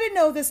like, oh, I didn't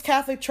know this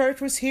Catholic church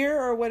was here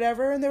or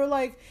whatever. And they were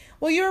like,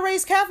 well, you were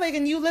raised Catholic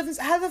and you live in...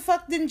 How the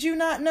fuck didn't you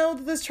not know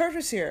that this church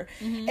was here?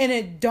 And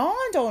it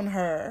dawned on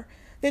her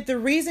that the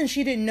reason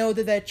she didn't know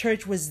that that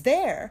church was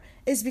there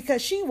is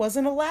because she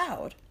wasn't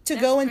allowed to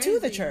go into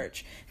the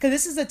church. Because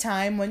this is a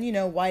time when, you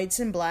know, whites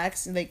and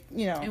blacks, like,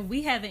 you know... And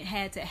we haven't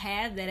had to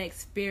have that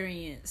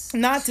experience.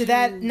 Not to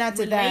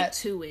that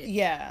to it.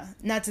 Yeah,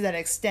 not to that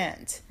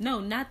extent. No,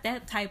 not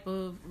that type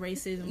of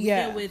racism. We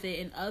deal with it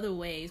in other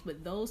ways,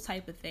 but those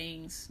type of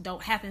things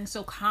don't happen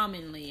so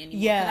commonly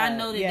anymore. Yeah, 'cause I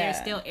know that there's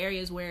still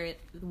areas where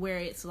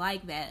it's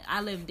like that.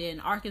 I lived in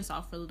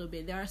Arkansas for a little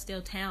bit. There are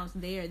still towns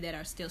there that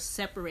are still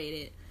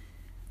separated.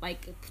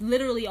 Like,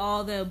 literally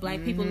all the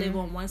black people live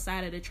on one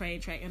side of the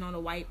train track and all the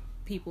white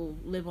people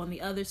live on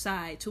the other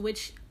side, to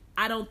which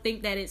I don't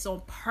think that it's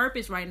on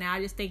purpose right now.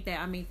 I just think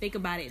that, think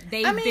about it.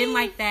 They've been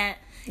like that.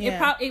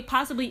 Yeah. It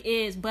possibly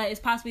is, but it's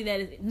possibly that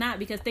it's not,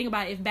 because think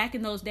about it. If back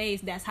in those days,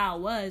 that's how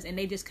it was, and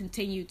they just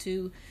continue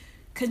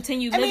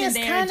living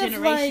there in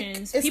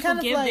generations. People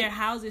give their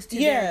houses to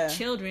their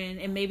children,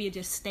 and maybe it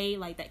just stayed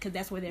like that because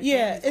that's where their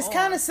families it's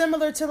kind of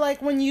similar to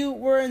like when you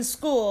were in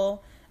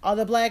school. All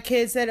the black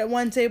kids sat at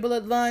one table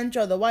at lunch,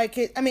 or the white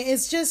kids.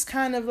 It's just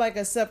kind of like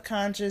a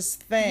subconscious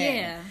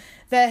thing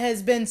that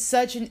has been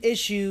such an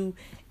issue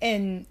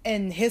in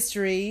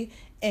history,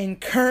 in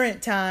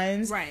current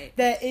times, right?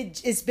 That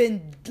it's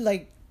been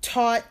like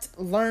taught,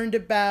 learned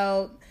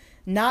about,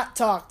 not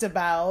talked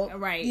about,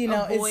 right? You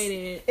know,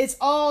 avoided. It's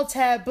all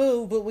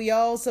taboo, but we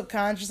all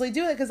subconsciously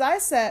do it. Because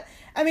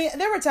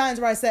there were times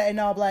where I sat at an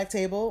all black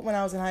table when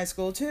I was in high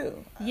school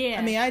too.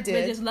 Yeah, I did.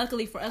 But just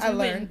luckily for us,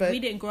 we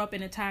didn't grow up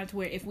in a time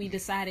where if we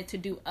decided to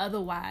do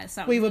otherwise,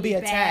 something we would be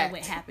attacked. Bad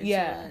would happen to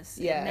us.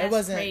 Yeah, and that's it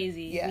wasn't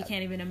crazy. Yeah. We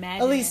can't even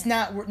imagine. At least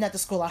not the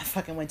school I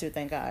fucking went to,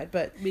 thank God.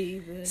 But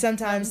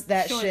sometimes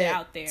that shit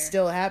out there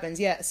still happens.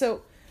 Yeah.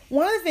 So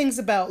one of the things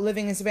about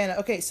living in Savannah.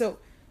 Okay, so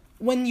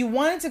when you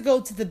wanted to go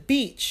to the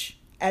beach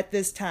at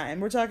this time,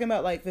 we're talking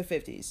about like the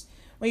 50s.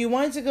 When you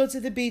wanted to go to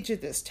the beach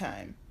at this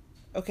time,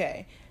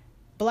 okay,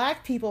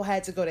 black people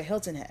had to go to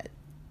Hilton Head.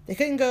 They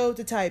couldn't go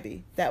to Tybee.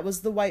 That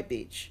was the white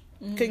beach.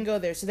 Couldn't go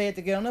there. So they had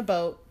to get on a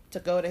boat to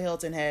go to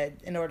Hilton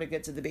Head in order to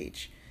get to the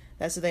beach.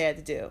 That's what they had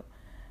to do.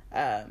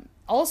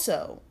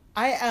 Also,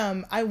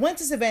 I went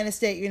to Savannah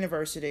State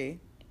University,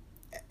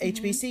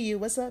 HBCU.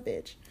 What's up,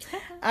 bitch?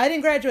 I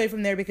didn't graduate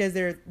from there because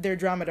their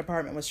drama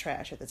department was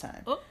trash at the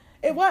time. Oh.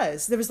 It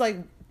was. There was like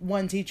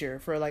one teacher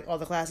for like all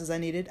the classes I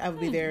needed. I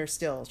would be there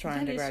still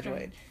trying to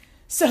graduate.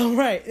 So,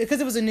 right, because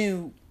it was a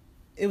new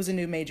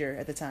major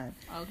at the time.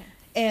 Okay.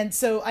 And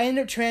so I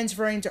ended up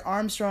transferring to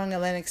Armstrong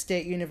Atlantic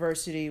State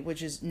University,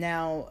 which is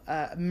now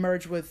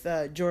merged with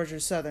Georgia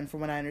Southern, from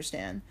what I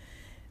understand.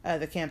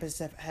 The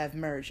campuses have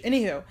merged.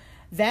 Anywho,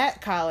 that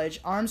college,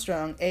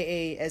 Armstrong,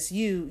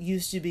 AASU,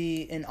 used to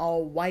be an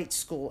all-white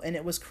school, and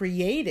it was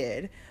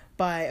created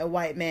by a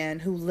white man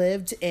who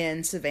lived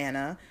in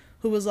Savannah,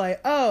 who was like,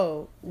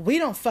 oh, we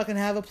don't fucking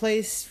have a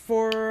place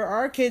for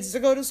our kids to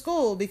go to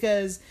school,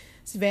 because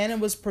Savannah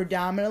was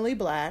predominantly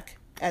black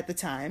at the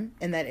time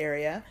in that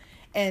area.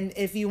 And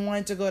if you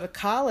wanted to go to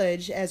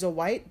college as a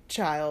white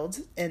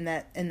child in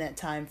that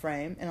time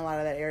frame, in a lot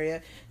of that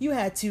area, you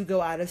had to go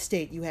out of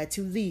state. You had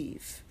to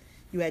leave.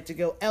 You had to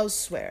go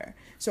elsewhere.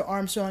 So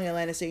Armstrong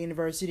Atlantic State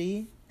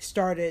University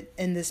started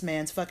in this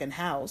man's fucking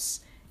house,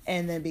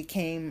 and then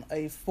became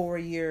a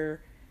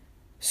 4-year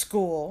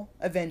school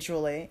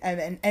eventually.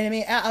 And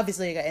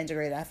obviously it got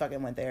integrated. I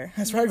fucking went there.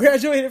 That's where I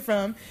graduated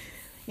from.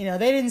 You know,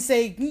 they didn't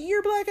say,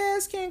 your black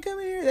ass can't come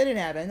here. That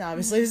didn't happen,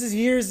 obviously. This is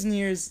years and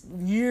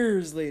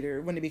years later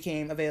when it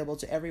became available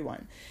to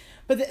everyone.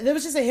 But there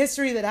was just a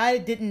history that I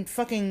didn't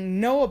fucking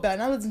know about.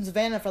 And I lived in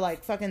Savannah for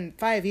like fucking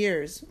 5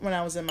 years when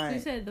I was in my... You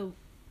said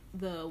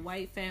the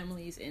white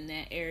families in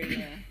that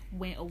area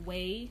went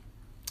away?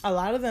 A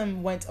lot of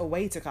them went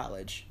away to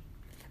college.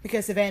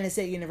 Because Savannah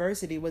State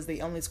University was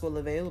the only school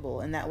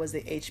available, and that was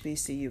the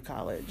HBCU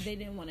college. They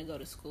didn't want to go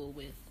to school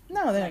with...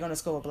 No, they're not going to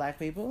school with black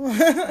people.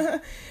 My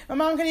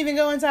mom couldn't even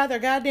go inside their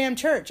goddamn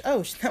church.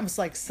 Oh, that was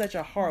like such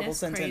a horrible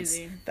sentence.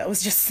 Crazy. That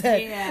was just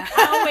said. Yeah,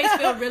 I always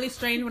feel really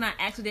strange when I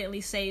accidentally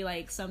say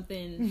like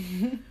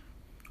something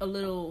a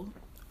little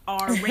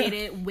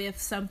R-rated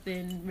with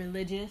something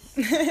religious.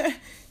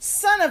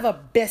 Son of a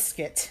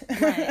biscuit.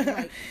 Right,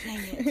 like,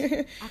 dang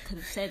it. I could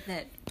have said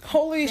that.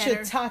 Holy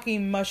better.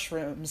 shiitake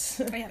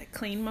mushrooms. I gotta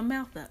clean my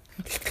mouth up.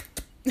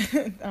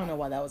 I don't know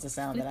why that was a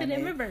sound that I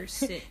made.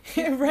 Reverse it.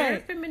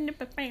 Right.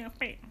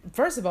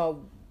 First of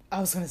all, I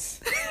was gonna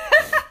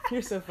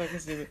you're so fucking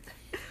stupid.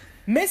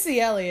 Missy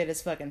Elliott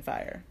is fucking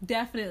fire.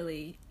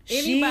 Definitely.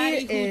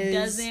 Anybody who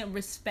doesn't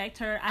respect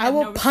her, I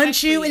will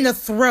punch you in the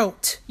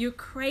throat. You're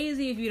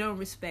crazy if you don't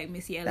respect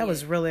Missy Elliott. That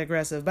was really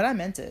aggressive, but I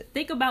meant it.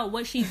 Think about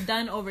what she's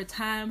done over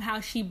time, how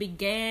she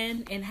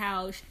began, and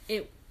how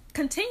it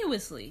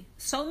continuously.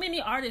 So many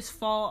artists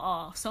fall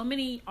off. So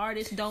many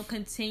artists don't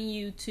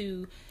continue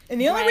to. And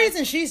the only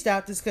reason she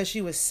stopped is because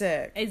she was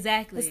sick.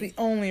 Exactly. That's the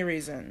only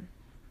reason.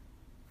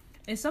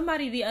 And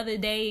somebody the other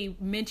day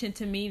mentioned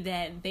to me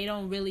that they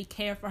don't really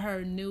care for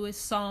her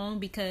newest song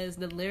because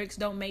the lyrics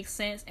don't make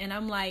sense. And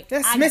I'm like...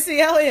 That's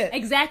Missy Elliott.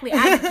 Exactly.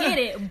 I get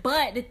it.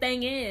 But the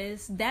thing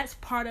is, that's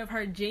part of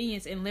her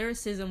genius and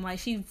lyricism. Like,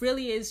 she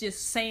really is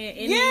just saying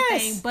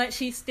anything, but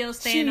she's still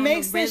staying on the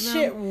rhythm. She makes this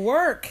shit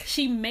work.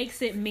 She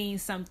makes it mean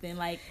something.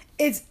 Like,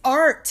 it's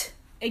art.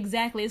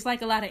 Exactly. It's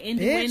like a lot of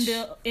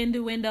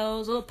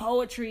innuendos, a little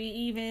poetry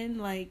even.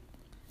 Like...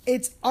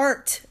 It's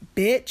art,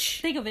 bitch.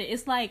 Think of it.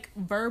 It's like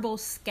verbal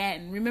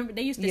scatting. Remember,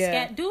 they used to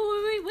scat. Dude,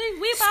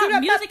 we about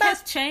music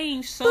has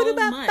changed so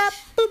much.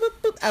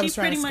 She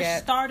pretty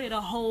much started a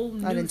whole new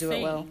thing. I didn't do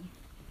it well.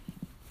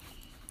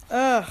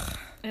 Ugh.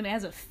 And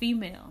as a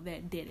female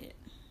that did it.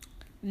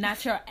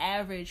 Not your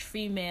average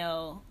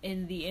female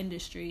in the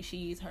industry.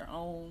 She's her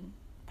own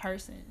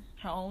person.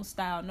 Her own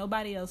style.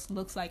 Nobody else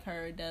looks like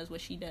her or does what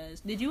she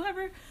does. Did you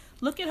ever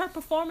look at her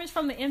performance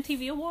from the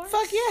MTV Awards?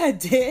 Fuck yeah, I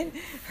did.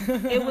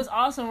 It was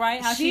awesome,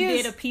 right? How she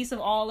did a piece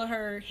of all of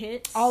her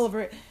hits. All of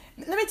her.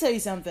 Let me tell you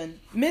something.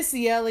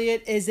 Missy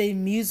Elliott is a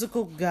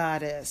musical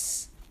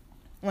goddess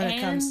when it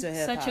comes to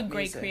hip-hop such a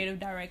great music. creative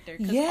director.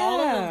 Because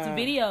all of those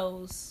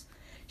videos,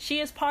 she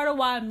is part of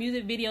why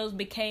music videos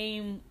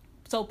became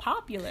so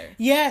popular.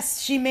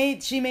 Yes, she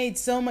made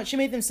so much. She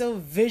made them so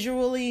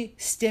visually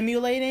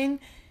stimulating.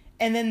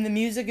 And then the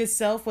music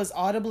itself was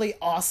audibly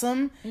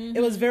awesome. Mm-hmm.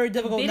 It was very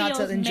difficult not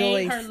to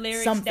enjoy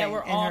something that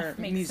were in off her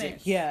make music.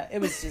 Sense. Yeah, it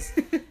was just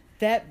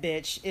that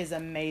bitch is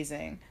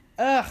amazing.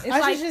 Ugh,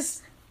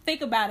 just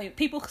think about it.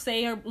 People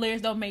say her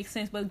lyrics don't make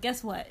sense, but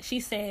guess what? She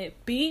said,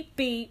 "Beep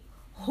beep,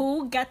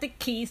 who got the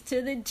keys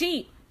to the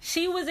Jeep?"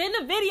 She was in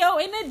the video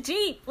in the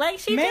Jeep. Like,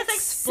 she just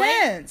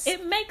explained. Sense.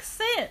 It makes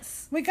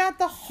sense. We got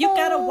the whole... You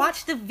gotta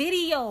watch the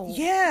video.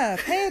 Yeah,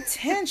 pay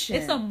attention.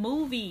 It's a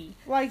movie.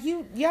 Like,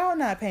 y'all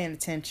not paying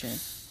attention.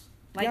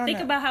 Like,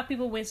 think about how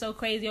people went so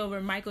crazy over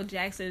Michael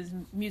Jackson's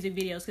music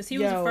videos. Because he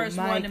was the first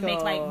one to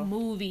make, like,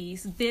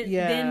 movies.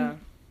 Then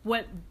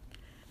what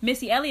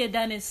Missy Elliott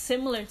done is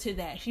similar to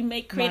that. She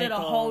created a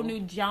whole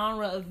new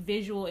genre of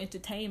visual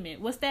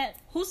entertainment. What's that?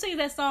 Who sings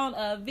that song?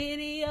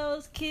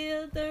 Videos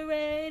killed the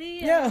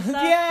radio. Yeah.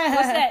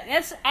 What's that?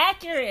 That's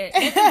accurate.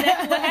 That's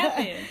exactly what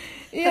happened.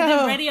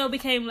 Because the radio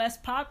became less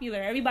popular.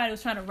 Everybody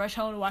was trying to rush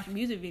home to watch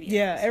music videos.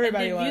 Yeah,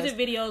 everybody was. Music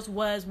videos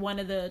was one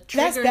of the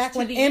triggers to the That's back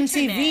when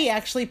MTV internet.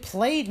 actually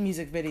played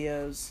music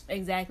videos.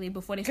 Exactly,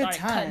 before they started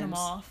cutting them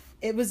off.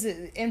 It was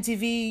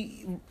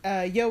MTV,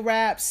 Yo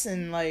Raps,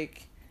 and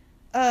like...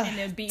 and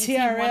then BET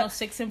TRL.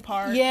 106 in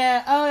Park.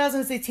 Yeah. Oh, I was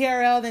gonna say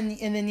TRL, then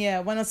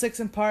 106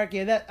 in Park.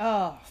 Yeah, that.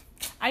 Oh.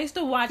 I used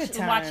to watching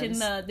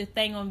the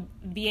thing on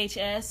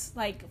VHS.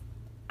 Like,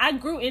 I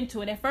grew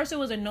into it. At first, it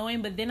was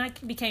annoying, but then I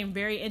became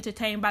very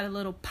entertained by the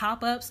little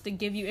pop-ups to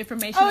give you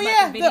information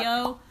about the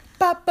video.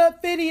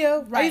 Pop-up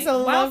video. Right. I used to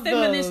love those.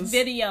 While filming this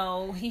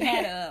video, he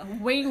had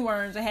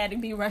wingworms that had to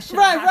be rushed to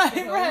the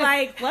hospital.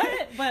 Right. Like,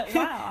 what? But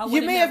wow.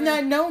 You may have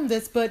not known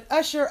this, but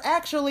Usher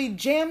actually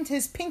jammed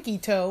his pinky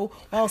toe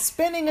while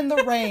spinning in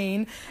the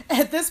rain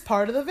at this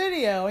part of the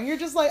video. And you're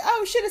just like,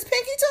 oh shit, it's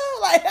pinky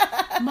toe?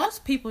 Like,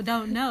 most people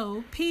don't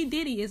know P.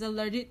 Diddy is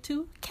allergic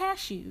to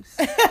cashews.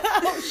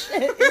 Oh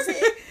shit, is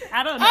he?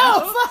 I don't know.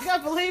 Oh fuck, I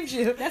believed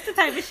you. That's the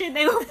type of shit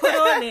they would put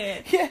on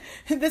there. Yeah,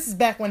 this is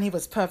back when he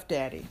was Puff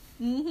Daddy.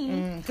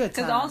 Mm-hmm. Good times.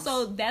 Because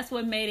also that's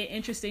what made it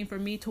interesting for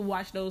me to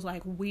watch those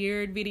like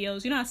weird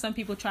videos. You know how some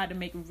people tried to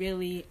make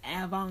really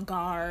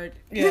avant-garde.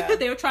 Yeah.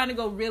 They were trying to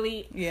go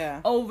really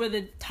over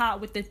the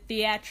top with the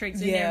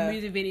theatrics in their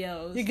music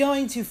videos. You're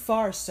going too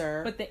far,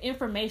 sir. But the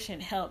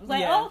information helped.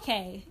 Like,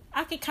 okay,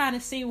 I could kind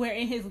of see where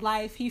in his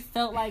life he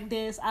felt like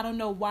this. I don't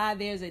know why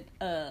there's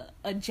a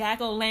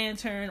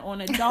jack-o'-lantern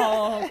on a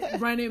dog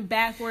running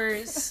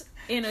backwards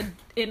in an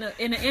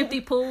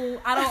empty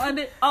pool. I don't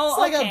it's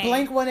like a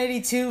Blink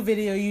 182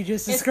 video you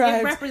just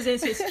described. It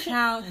represents his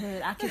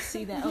childhood. I can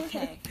see that.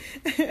 Okay.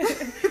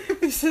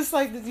 It's just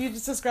like you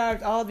just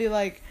described all the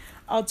like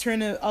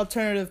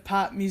alternative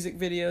pop music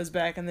videos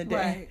back in the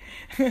day.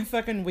 Right.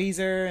 Fucking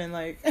Weezer and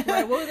like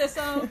right, what was that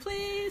song?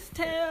 Please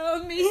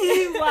tell me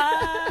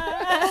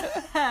why.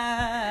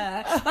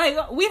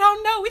 Like, we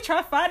don't know. We try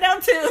to find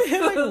out too.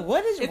 Like,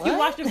 what is if you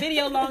watch the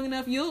video long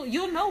enough,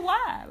 you'll know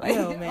why. Like,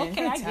 yo, man,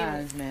 okay, good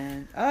times,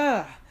 man.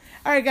 All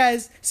right,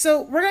 guys.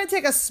 So we're gonna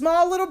take a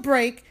small little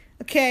break.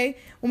 Okay?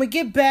 When we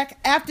get back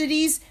after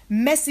these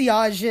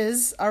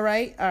messages, all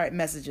right,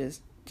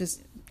 messages.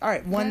 Just, all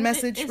right, one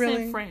message, it's really.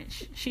 It's in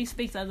French. She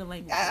speaks other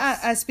languages.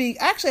 I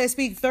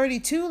speak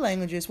 32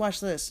 languages. Watch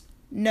this.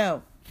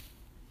 No.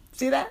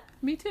 See that?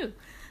 Me too.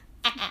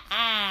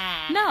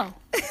 No.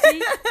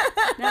 See?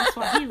 That's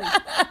Swahili.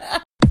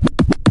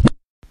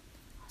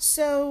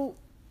 So,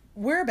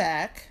 we're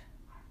back.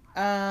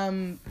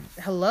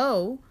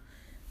 Hello.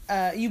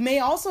 You may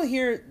also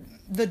hear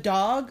the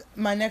dog,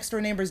 my next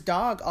door neighbor's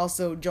dog,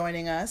 also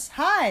joining us.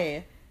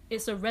 Hi.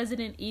 It's a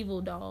Resident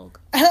Evil dog.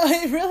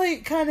 It really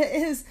kind of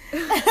is.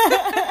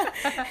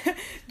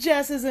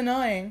 Jess is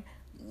annoying.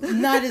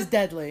 Not as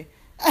deadly.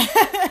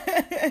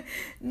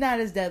 Not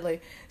as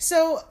deadly.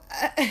 So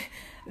I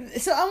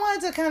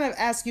wanted to kind of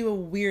ask you a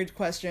weird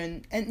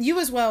question, and you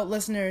as well,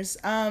 listeners.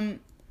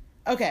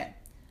 Okay.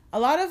 A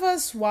lot of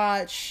us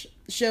watch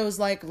shows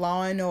like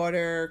Law and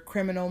Order,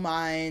 Criminal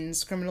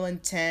Minds, Criminal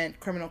Intent,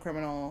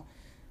 Criminal,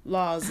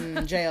 Laws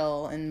in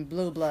Jail, and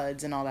Blue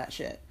Bloods, and all that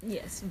shit.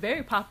 Yes,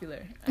 very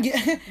popular.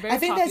 Yeah, very I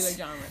think popular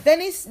genre. That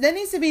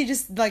needs to be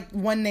just like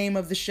one name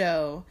of the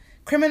show: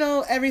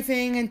 Criminal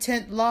Everything,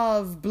 Intent,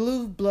 Love,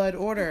 Blue Blood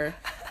Order.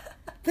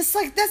 That's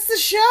the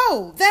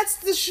show. That's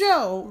the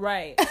show.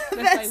 Right.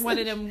 That's like one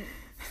of them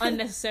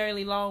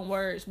unnecessarily long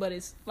words, but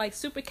it's like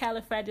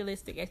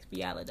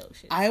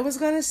supercalifragilisticexpialidocious. I was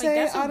gonna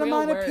say like,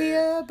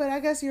 onomatopoeia, but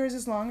I guess yours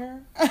is longer.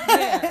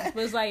 Yeah,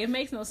 but it's like it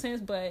makes no sense,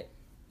 but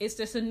it's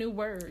just a new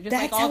word. Just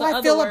That's like all how the I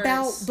other feel words.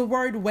 about the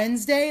word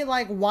Wednesday.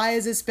 Like, why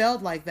is it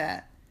spelled like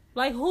that?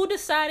 Like, who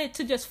decided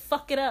to just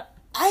fuck it up?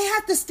 I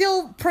have to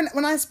still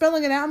when I'm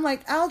spelling it out, I'm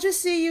like, I'll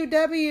just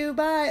CUW,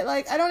 bye.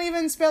 Like, I don't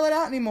even spell it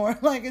out anymore.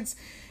 Like, is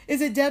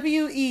it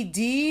WED?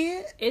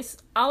 It's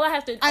all I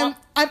have to. I'm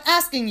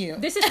asking you.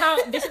 This is how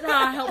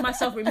I help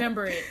myself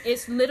remember it.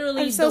 It's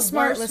literally so the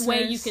smart, worst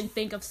way listeners. you can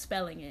think of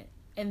spelling it,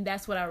 and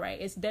that's what I write.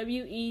 It's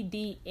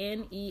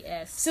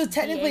WEDNES. So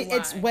technically,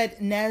 it's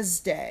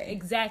Wednesday.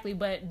 Exactly,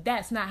 but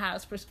that's not how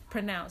it's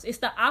pronounced. It's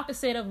the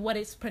opposite of what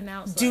it's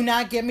pronounced. Do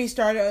not get me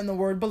started on the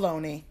word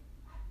baloney.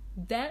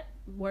 That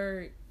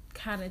word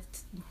kind of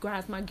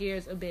grinds my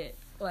gears a bit.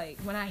 Like,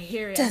 when I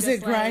hear it, Does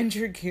it grind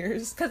your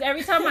gears? Because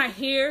every time I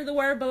hear the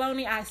word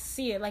baloney, I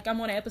see it. Like, I'm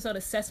on an episode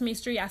of Sesame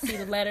Street. I see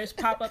the letters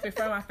pop up in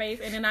front of my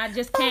face, and then I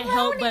just can't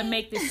help but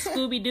make this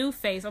Scooby-Doo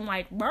face. I'm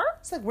like, "Burr?"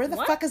 It's like, where the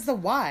fuck is the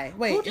Y?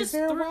 Wait, is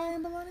there a Y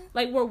in baloney?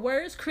 Like, were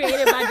words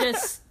created by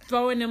just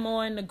throwing them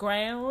on the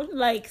ground?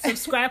 Like, some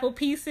Scrabble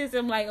pieces?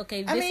 I'm like,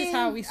 okay, this is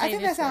how we say this. I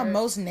think that's how word.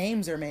 most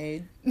names are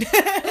made.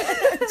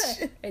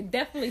 And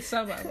definitely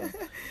some of them.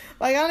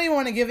 Like, I don't even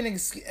want to give I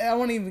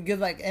won't even give,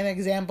 like, an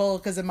example,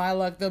 because in my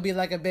luck, there'll be,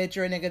 like, a bitch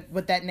or a nigga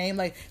with that name,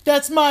 like,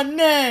 that's my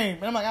name!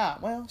 And I'm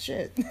like, well,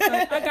 shit.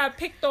 Like, I got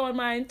picked on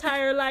my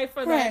entire life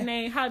for that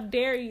name. How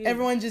dare you?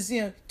 Everyone just,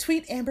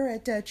 tweet Amber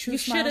at True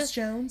Smiles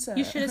Jones.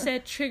 You should have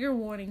said trigger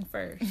warning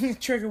first.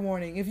 Trigger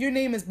warning. If your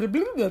name is blah,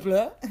 blah, blah,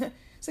 blah,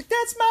 it's like,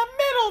 that's my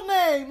middle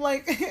name!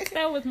 Like,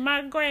 that was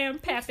my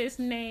grandpappy's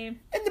name.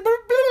 And the blah,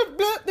 blah,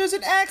 blah, there's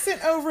an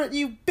accent over it,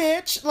 you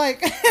bitch!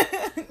 Like...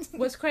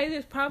 What's crazy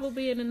is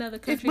probably in another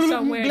country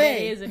somewhere there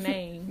is a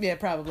name. Yeah,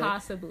 probably.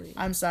 Possibly.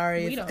 I'm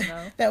sorry. We don't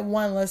know. That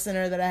one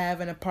listener that I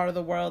have in a part of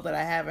the world that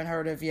I haven't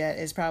heard of yet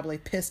is probably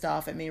pissed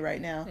off at me right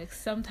now. Like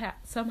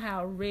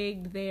somehow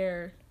rigged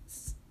their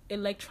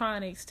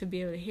electronics to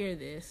be able to hear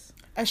this.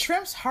 A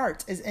shrimp's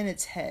heart is in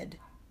its head.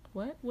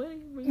 What? What are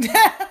you reading?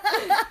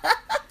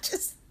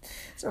 Just,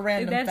 it's a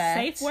random fact. Is that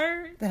fact. safe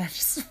word? That I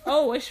just...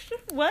 Oh,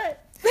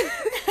 what?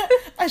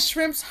 A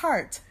shrimp's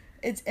heart.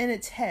 It's in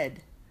its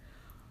head.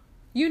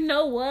 You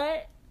know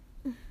what?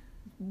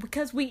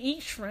 Because we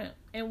eat shrimp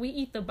and we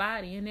eat the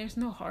body and there's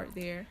no heart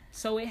there.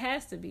 So it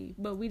has to be.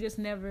 But we just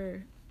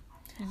never...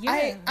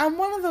 Yeah. I'm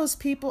one of those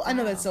people... Wow. I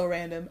know that's so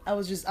random. I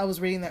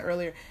was reading that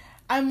earlier.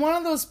 I'm one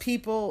of those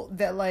people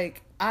that,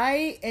 like,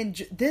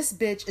 this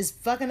bitch is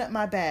fucking up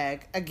my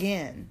bag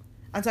again.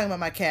 I'm talking about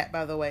my cat,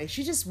 by the way.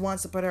 She just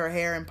wants to put her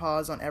hair and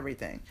paws on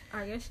everything.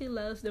 I guess she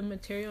loves the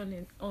material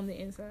on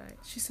the inside.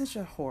 She's such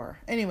a whore.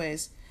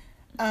 Anyways,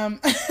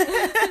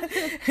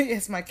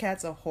 yes, my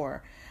cat's a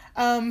whore.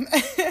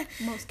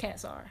 Most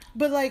cats are.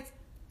 But, like,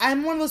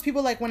 I'm one of those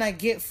people, like, when I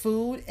get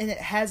food and it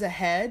has a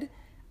head,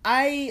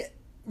 I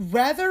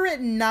rather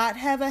it not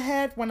have a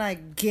head when I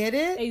get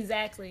it.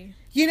 Exactly.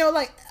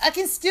 Like, I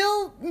can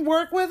still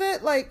work with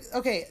it. Like,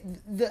 okay,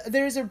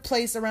 there's a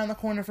place around the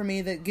corner for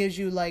me that gives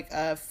you, like,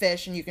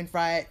 fish and you can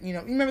fry it. You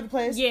remember the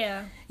place?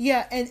 Yeah.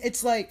 Yeah, and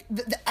it's like,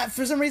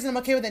 for some reason I'm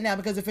okay with it now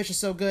because the fish is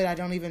so good, I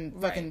don't even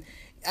fucking... Right.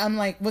 I'm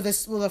like, with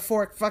a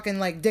fork fucking,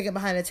 like, digging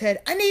behind its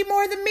head. I need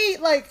more than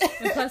meat, like...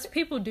 And plus,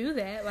 people do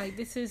that. Like,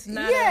 this is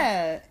not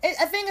I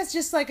think it's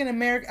just, like, an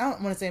American... I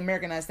don't want to say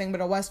Americanized thing, but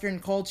a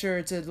Western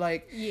culture to,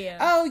 like... Yeah.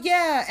 Oh,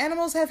 yeah,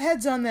 animals have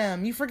heads on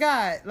them. You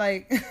forgot.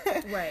 Like...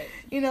 Right.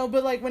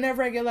 But, like,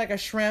 whenever I get, like, a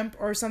shrimp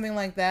or something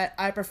like that,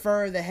 I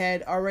prefer the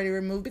head already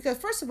removed. Because,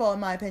 first of all, in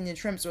my opinion,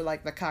 shrimps are,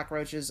 like, the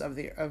cockroaches of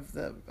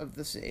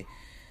the sea.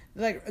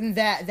 Like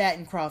that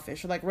and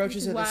crawfish, or like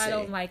roaches of the sea. I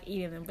don't like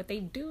eating them, but they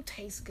do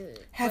taste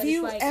good. Have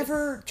you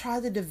ever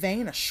tried to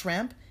devein a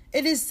shrimp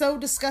It is so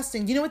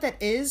disgusting. You know what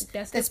that is?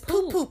 That's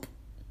poop.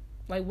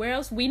 Like, where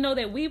else? We know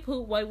that we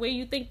poop. Like, where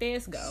you think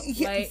theirs go?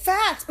 Yeah, like,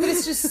 facts. But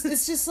it's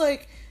just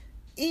like,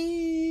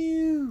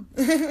 ew.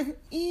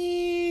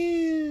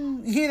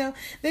 Ew. You know,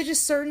 there's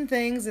just certain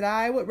things that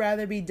I would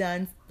rather be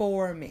done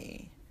for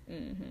me.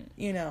 Mm-hmm.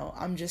 You know,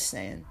 I'm just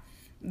saying.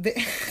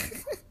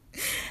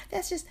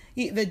 That's just,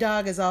 the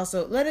dog is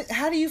also,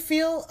 how do you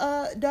feel,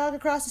 dog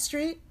across the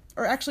street?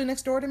 Or actually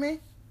next door to me?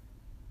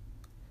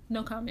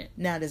 No comment.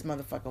 Now this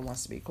motherfucker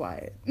wants to be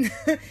quiet.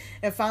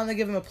 And finally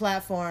give him a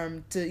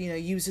platform to, you know,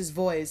 use his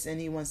voice, and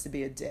he wants to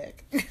be a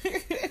dick.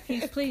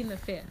 He's pleading the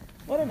fifth.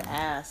 What an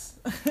ass.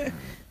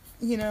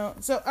 You know,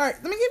 so, all right,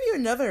 let me give you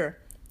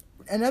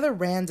another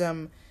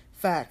random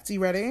fact. You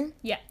ready?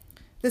 Yeah.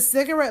 The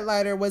cigarette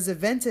lighter was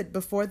invented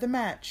before the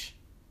match.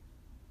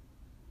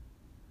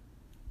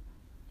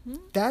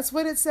 That's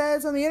what it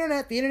says on the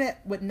internet. The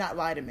internet would not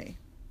lie to me.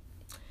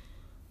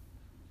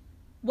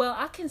 Well,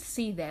 I can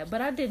see that, but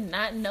I did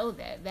not know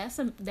that.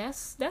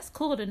 That's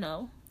cool to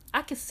know.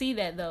 I can see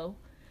that though,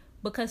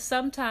 because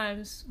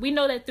sometimes we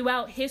know that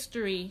throughout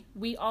history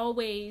we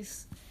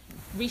always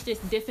reach this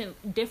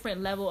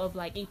different level of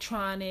like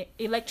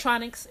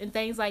electronics and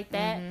things like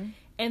that,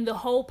 and the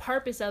whole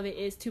purpose of it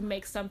is to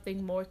make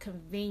something more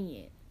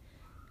convenient.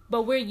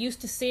 But we're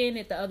used to seeing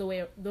it the other way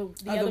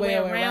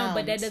around.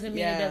 But that doesn't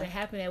mean it doesn't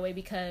happen that way,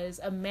 because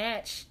a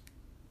match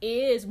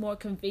is more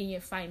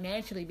convenient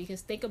financially,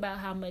 because think about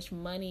how much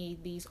money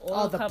these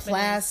oil companies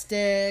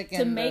plastic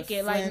to make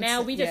it. Like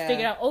now we just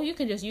figured out, you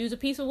can just use a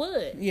piece of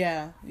wood.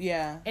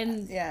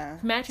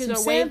 And matches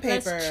are way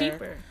less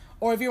cheaper.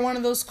 Or if you're one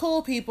of those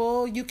cool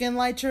people, you can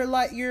light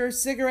your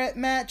cigarette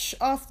match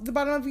off the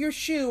bottom of your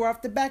shoe or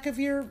off the back of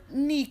your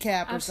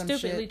kneecap or some shit. I've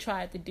stupidly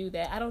tried to do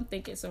that. I don't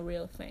think it's a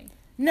real thing.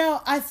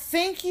 No, I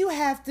think you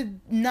have to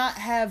not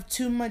have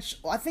too much.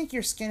 I think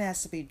your skin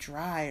has to be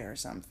dry or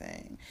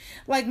something.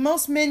 Like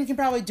most men can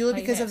probably do it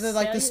because of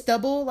the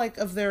stubble, like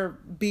of their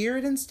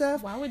beard and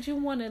stuff. Why would you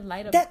want to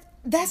light up?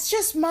 That's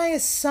just my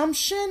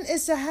assumption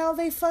as to how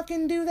they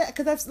fucking do that.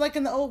 Because that's like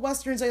in the old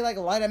westerns, they like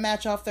light a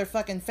match off their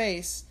fucking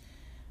face.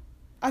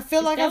 I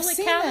feel like I've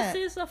seen that. Is that what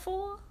calluses are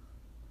for?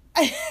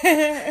 I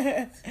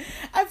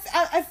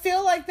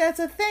feel like that's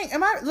a thing.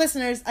 Am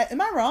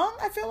I wrong?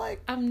 I feel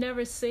like I've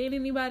never seen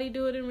anybody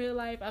do it in real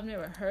life. I've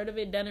never heard of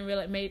it done in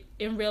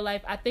real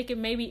life. I think it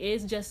maybe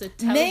is just a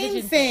television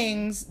Name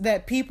things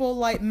that people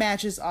light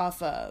matches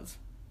off of.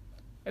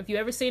 If you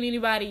ever seen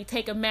anybody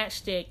take a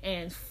matchstick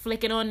and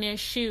flick it on their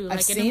shoe,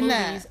 like in the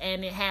movies,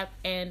 and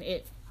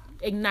it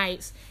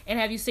ignites, and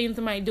have you seen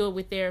somebody do it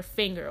with their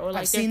finger or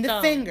like their thumb? I've seen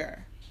the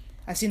finger.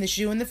 I've seen the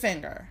shoe and the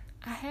finger.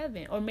 I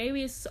haven't. Or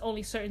maybe it's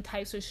only certain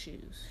types of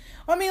shoes.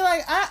 I mean,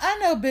 like, I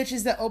know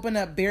bitches that open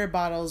up beer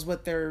bottles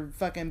with their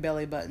fucking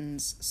belly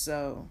buttons,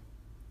 so.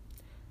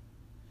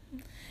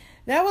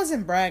 That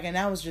wasn't bragging.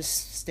 I was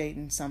just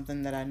stating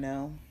something that I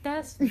know.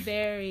 That's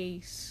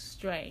very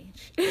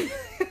strange.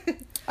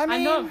 I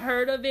know I've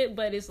heard of it,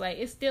 but it's like,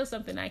 it's still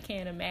something I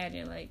can't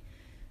imagine. Like,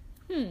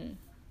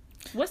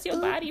 what's your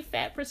body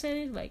fat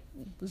percentage? Like,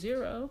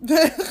 0.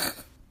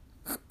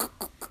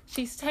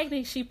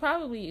 She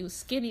probably was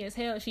skinny as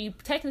hell. She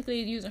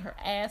technically is using her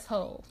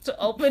asshole to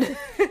open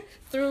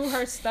through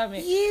her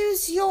stomach.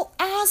 Use your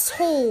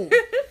asshole.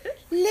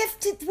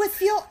 Lift it with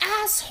your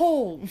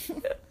asshole.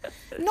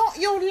 Not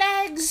your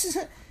legs.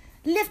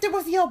 Lift it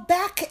with your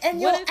back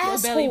and your asshole. What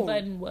if your belly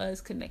button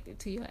was connected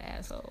to your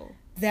asshole?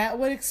 That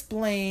would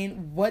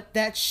explain what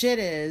that shit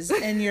is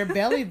in your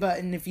belly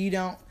button if you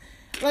don't.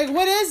 Like,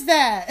 what is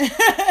that?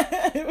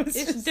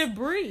 It's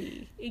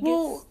debris.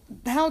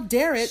 How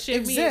dare it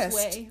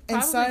exist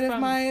inside of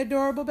my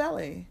adorable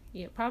belly?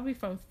 Yeah, probably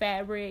from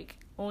fabric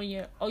on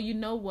your... Oh, you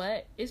know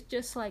what? It's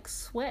just like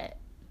sweat.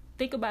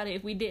 Think about it.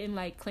 If we didn't,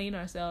 like, clean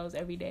ourselves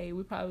every day,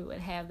 we probably would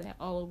have that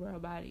all over our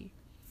body.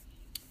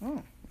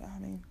 Oh, I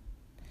mean...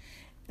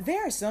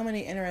 There are so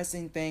many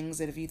interesting things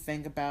that if you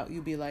think about,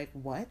 you'd be like,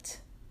 what?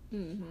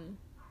 Mm-hmm.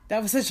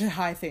 That was such a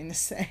high thing to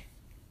say.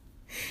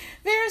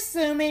 There are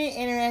so many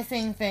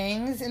interesting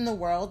things in the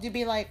world. You'd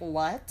be like,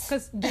 what?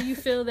 Because do you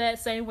feel that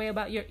same way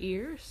about your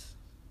ears?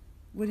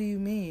 What do you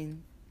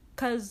mean?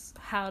 Because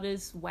how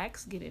does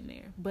wax get in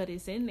there? But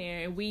it's in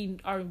there, and we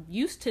are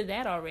used to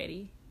that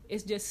already.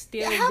 It's just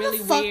still really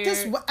weird.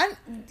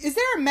 Is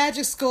there a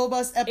Magic School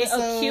Bus episode?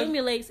 It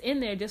accumulates in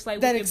there, just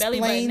like with your belly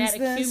button. That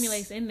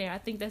accumulates in there. I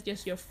think that's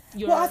just your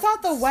Well, I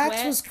thought the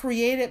wax was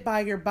created by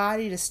your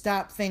body to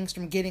stop things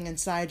from getting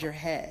inside your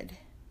head.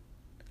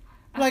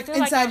 Like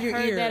inside your ear.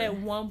 I heard that at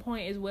one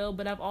point as well,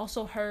 but I've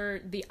also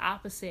heard the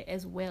opposite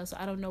as well, so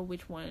I don't know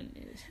which one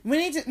it is. We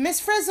need to, Miss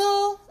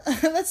Frizzle.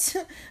 let's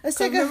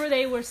take remember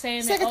they were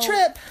saying that a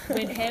trip.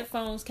 When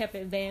headphones kept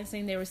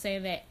advancing, they were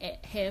saying that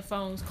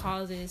headphones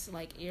causes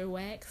like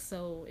earwax,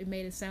 so it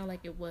made it sound like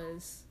it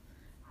was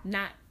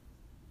not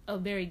a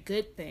very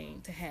good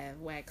thing to have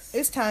wax.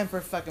 It's time for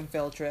a fucking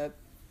field trip.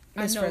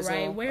 Miss Frizzle.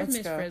 Right? Where's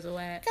Miss Frizzle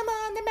at? Come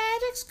on, the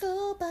Magic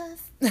School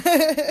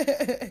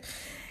Bus.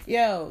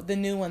 Yo, the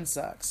new one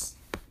sucks.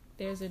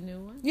 There's a new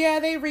one? Yeah,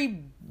 they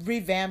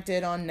revamped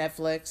it on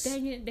Netflix.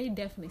 Dang it, they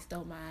definitely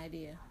stole my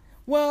idea.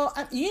 Well,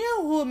 you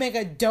know who would make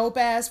a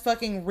dope-ass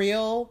fucking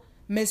real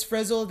Miss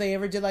Frizzle? They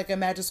ever did like a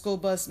Magic School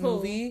Bus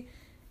movie?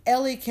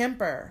 Ellie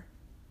Kemper.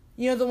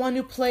 You know, the one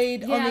who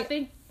played on the... I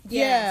think...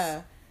 Yes.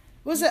 Yeah.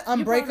 Was it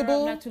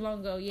Unbreakable? Not too long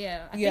ago,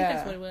 yeah. I think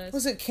that's what it was.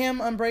 Was it Kim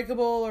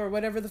Unbreakable or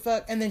whatever the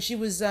fuck? And then she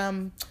was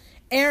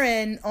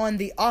Erin on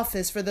The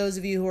Office, for those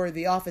of you who are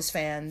The Office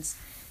fans.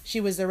 She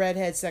was the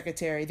redhead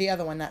secretary. The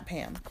other one, not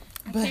Pam.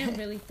 I can't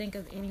really think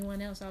of anyone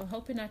else. I was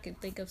hoping I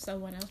could think of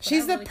someone else.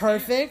 She's the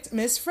perfect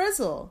Miss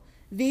Frizzle.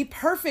 The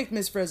perfect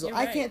Miss Frizzle.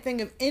 Right. I can't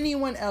think of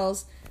anyone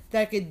else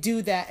that could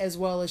do that as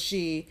well as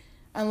she.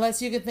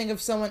 Unless you could think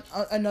of someone,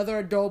 another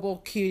adorable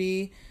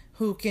cutie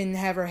who can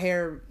have her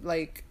hair,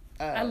 like,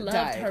 I loved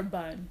dyed. her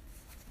bun.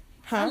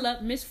 Huh? I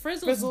love Miss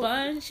Frizzle's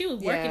bun. She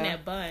was working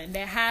that bun.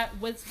 That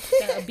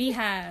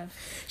beehive.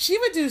 She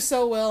would do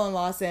so well in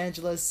Los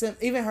Angeles.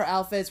 Even her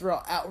outfits were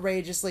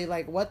outrageously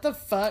like, what the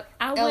fuck?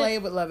 LA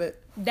would love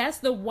it. That's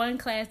the one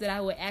class that I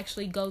would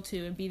actually go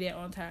to and be there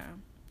on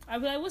time.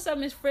 I'd be like, what's up,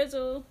 Miss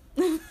Frizzle?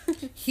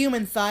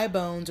 Human thigh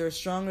bones are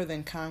stronger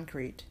than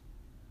concrete.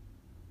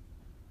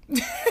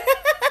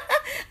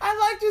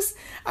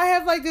 I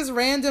have like this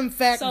random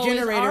fact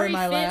generator in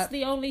my lap. So is Ari Fitz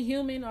the only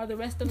human, or the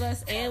rest of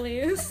us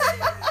aliens?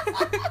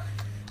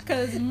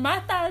 Because my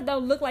thighs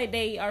don't look like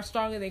they are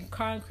stronger than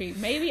concrete.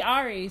 Maybe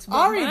Ari's.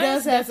 Ari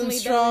does have some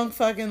strong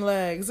fucking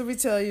legs, let me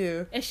tell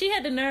you. And she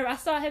had the nerve.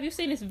 Have you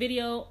seen this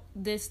video,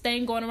 this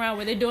thing going around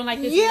where they're doing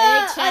like this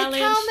leg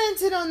challenge? I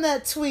commented on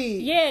that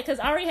tweet. Yeah, because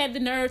Ari had the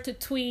nerve to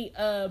tweet,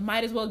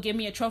 might as well give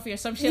me a trophy or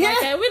some shit like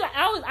that.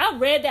 I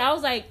read that. I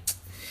was like...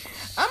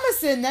 I'm gonna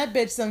send that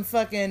bitch some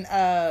fucking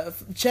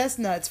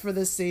chestnuts for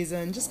this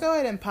season. Just go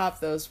ahead and pop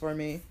those for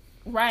me.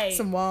 Right.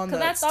 Some walnuts.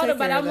 Because I thought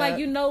about it. I'm like,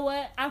 you know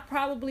what? I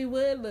probably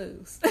would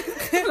lose.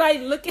 Like,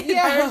 look at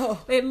her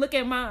and look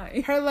at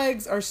mine. Her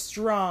legs are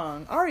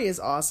strong. Ari is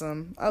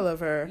awesome. I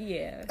love her.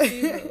 Yeah. She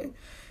is.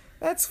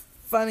 That's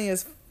funny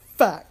as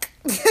fuck.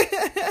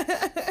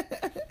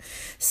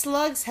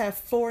 Slugs have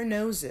 4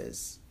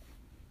 noses.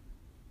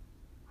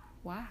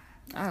 Why?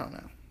 I don't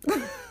know.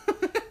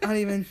 I don't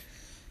even...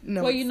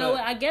 No, well, you know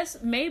what? I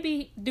guess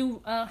maybe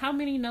how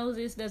many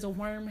noses does a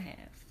worm have?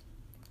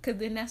 Because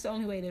then that's the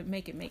only way to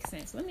make it make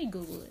sense. Let me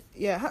Google it.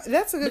 Yeah,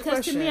 that's a good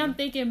question. Because to me, I'm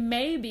thinking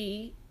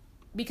maybe,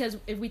 because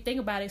if we think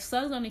about it,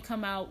 slugs only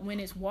come out when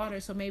it's water,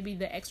 so maybe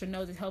the extra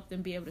noses help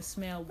them be able to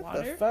smell water.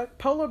 What the fuck?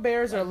 Polar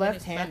bears are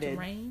left-handed.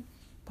 Rain.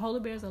 Polar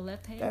bears are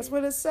left-handed? That's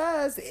what it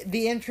says.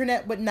 The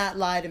internet would not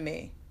lie to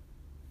me.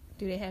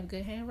 Do they have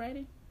good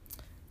handwriting?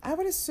 I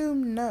would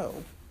assume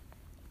no.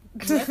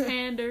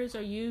 Left-handers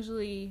are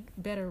usually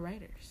better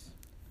writers.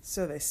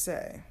 So they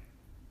say.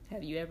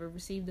 Have you ever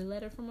received a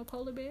letter from a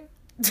polar bear?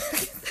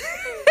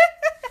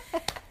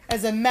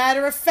 As a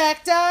matter of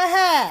fact, I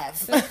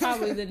have. That's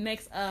probably the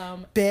next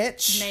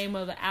bitch name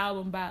of the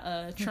album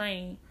by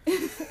Train.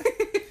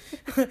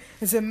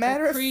 As a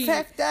matter of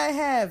fact, I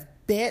have,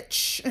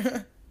 bitch.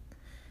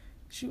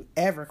 Should you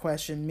ever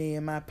question me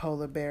and my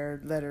polar bear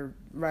letter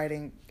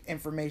writing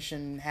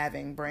information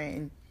having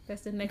brain?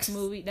 That's the next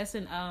movie. That's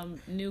a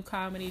new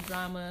comedy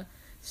drama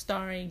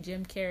starring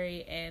Jim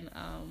Carrey and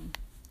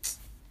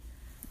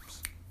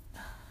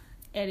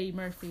Eddie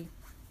Murphy.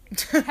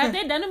 Have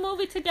they done a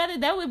movie together?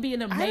 That would be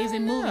an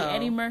amazing movie.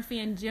 Eddie Murphy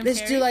and Jim Carrey.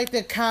 Let's do like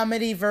the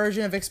comedy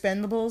version of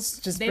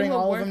Expendables. Just bring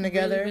all of them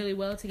together. Really, really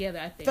well together,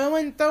 I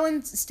think. Throw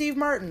in Steve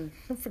Martin.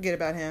 Don't forget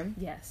about him.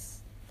 Yes.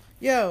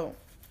 Yo,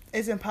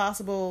 it's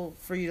impossible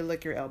for you to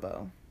lick your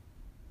elbow.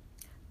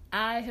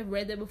 I have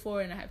read that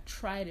before and I have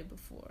tried it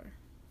before.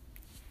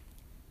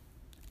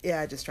 Yeah,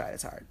 I just tried.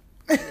 It's hard.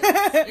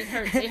 It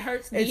hurts. It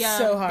hurts. It's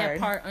so hard. That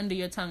part under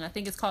your tongue. I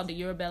think it's called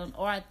the urobellum,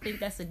 or I think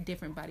that's a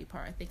different body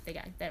part. I think they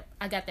got that.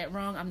 I got that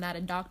wrong. I'm not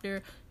a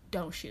doctor.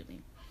 Don't shoot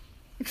me.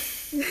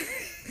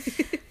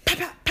 Pop,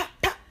 pop, pop,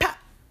 pop, pop.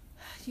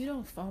 You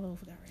don't fall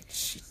over directly.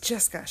 She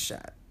just got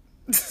shot.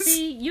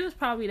 See, you was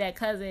probably that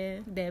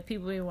cousin that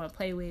people didn't want to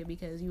play with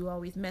because you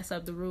always mess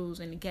up the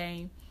rules in the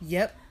game.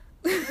 Yep.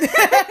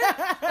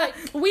 Like,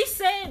 we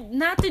said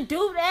not to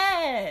do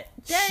that.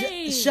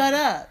 Dang. Shut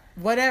up.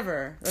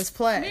 Whatever. Let's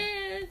play.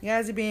 Man. You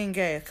guys are being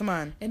gay. Come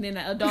on. And then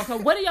the adult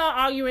come, what are y'all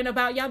arguing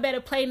about? Y'all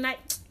better play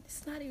night.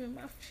 It's not even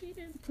my... She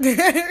didn't play.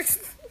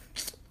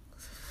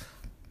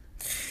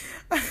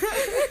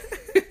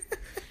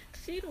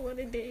 She the one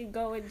that didn't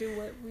go and do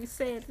what we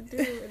said to do.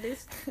 And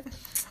this,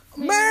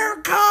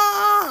 America!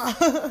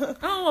 I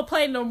don't want to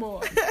play no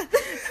more.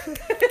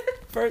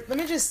 First, let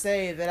me just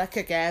say that I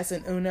kick ass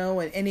in Uno,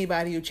 and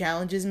anybody who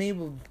challenges me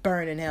will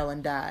burn in hell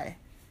and die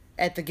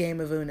at the game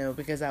of Uno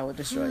because I will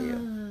destroy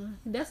you.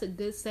 That's a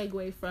good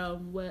segue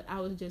from what I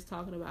was just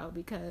talking about,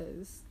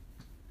 because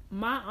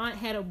my aunt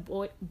had a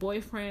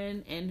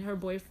boyfriend, and her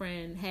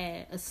boyfriend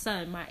had a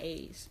son my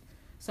age.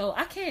 So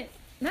I can't...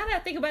 Now that I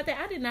think about that,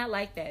 I did not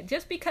like that.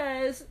 Just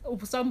because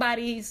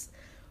somebody's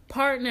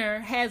partner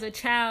has a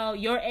child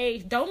your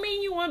age, don't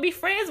mean you want to be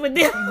friends with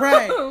them.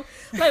 Right.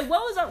 Like,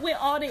 what was up with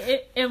all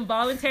the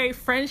involuntary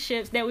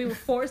friendships that we were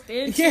forced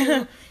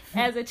into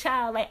as a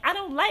child? Like, I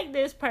don't like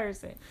this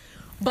person.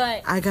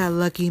 But I got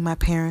lucky. My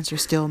parents are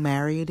still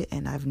married,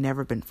 and I've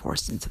never been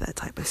forced into that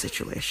type of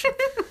situation.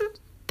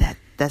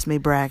 That's me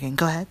bragging.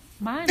 Go ahead.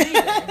 Mine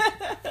either.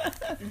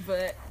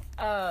 But,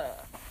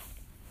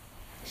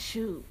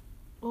 shoot.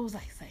 What was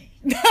I saying?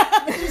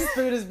 Just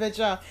threw this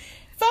bitch off.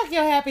 Fuck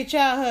your happy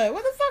childhood.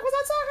 What the fuck was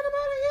I talking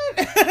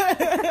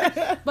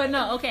about again? But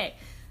no, okay.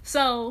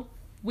 So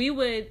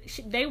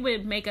they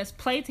would make us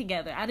play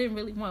together. I didn't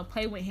really want to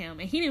play with him,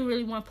 and he didn't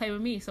really want to play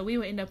with me. So we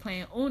would end up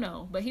playing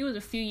Uno. But he was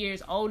a few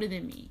years older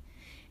than me,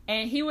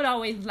 and he would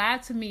always lie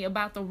to me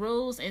about the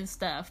rules and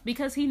stuff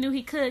because he knew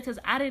he could. Because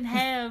I didn't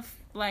have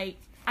I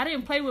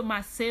didn't play with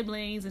my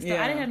siblings and stuff.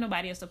 I didn't have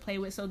nobody else to play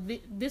with. So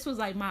this was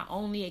like my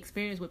only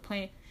experience with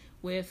playing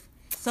with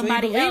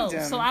somebody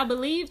else. So I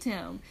believed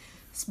him.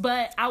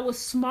 But I was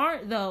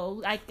smart though.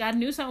 Like, I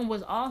knew something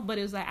was off, but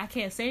it was like, I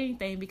can't say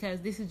anything because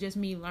this is just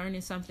me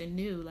learning something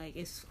new. Like,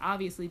 it's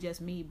obviously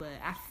just me, but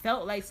I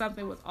felt like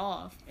something was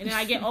off. And then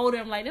I get older,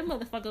 I'm like, that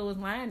motherfucker was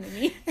lying to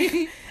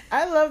me.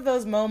 I love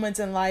those moments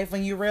in life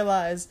when you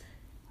realize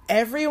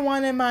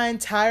everyone in my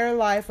entire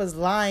life was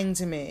lying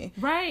to me.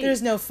 Right.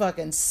 There's no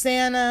fucking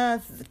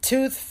Santa, the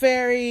Tooth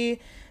Fairy,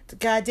 the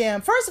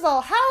goddamn... First of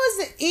all, how is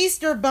the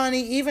Easter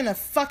Bunny even a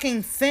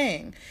fucking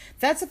thing?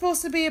 That's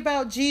supposed to be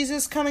about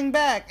Jesus coming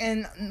back.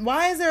 And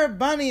why is there a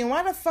bunny? And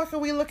why the fuck are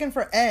we looking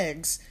for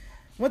eggs?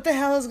 What the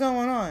hell is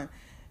going on?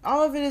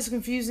 All of it is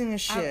confusing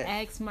as shit.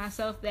 I've asked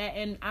myself that,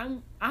 and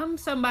I'm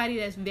somebody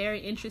that's very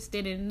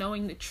interested in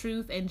knowing the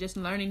truth and just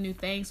learning new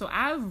things. So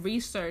I've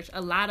researched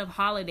a lot of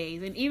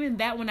holidays, and even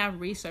that one I've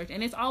researched,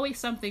 and it's always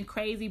something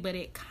crazy, but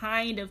it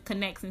kind of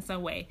connects in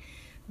some way.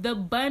 The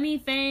bunny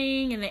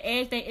thing and the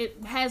egg thing,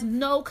 it has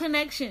no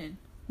connection.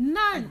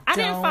 None. I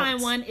didn't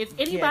find one. If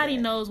anybody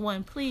knows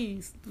one,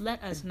 please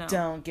let us know.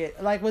 Don't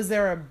get... Like, was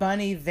there a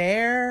bunny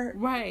there?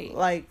 Right.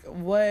 Like,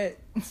 what?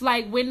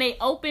 Like, when they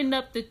opened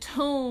up the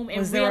tomb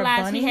and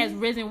realized he has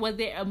risen, was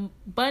there a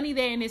bunny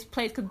there in his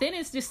place? Because then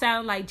it just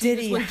sounded like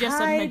Jesus was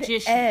just a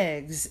magician.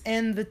 Eggs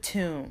in the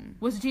tomb?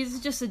 Was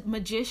Jesus just a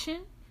magician?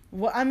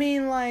 Well, I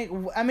mean,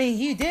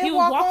 he did. He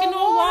was walking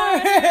on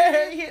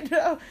water. You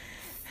know.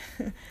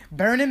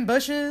 Burning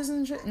bushes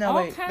and shit. No,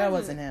 wait, that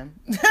wasn't him.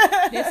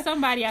 There's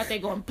somebody out there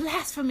going,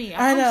 blasphemy.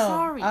 I'm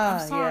sorry.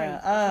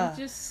 I'm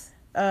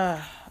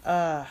sorry.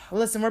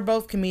 Listen, we're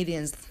both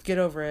comedians. Get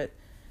over it.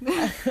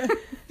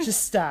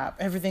 Just stop.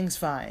 Everything's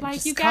fine. Like,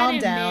 just you calm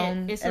gotta down.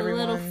 Admit, it's everyone.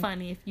 a little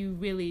funny if you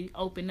really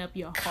open up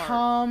your heart.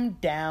 Calm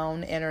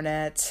down,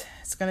 internet.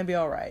 It's gonna be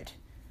all right.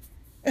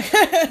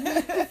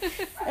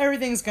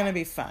 Everything's gonna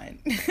be fine.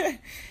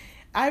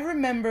 I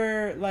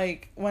remember,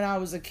 like, when I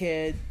was a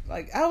kid,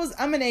 like,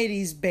 I'm an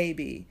 80s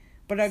baby,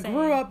 but I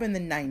grew up in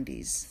the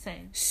 90s.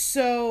 Same.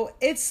 So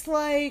it's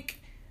like,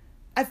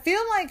 I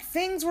feel like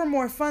things were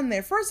more fun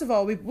there. First of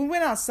all, we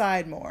went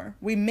outside more.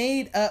 We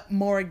made up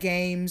more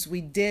games. We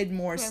did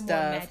more stuff.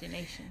 More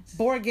imaginations.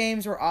 Board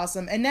games were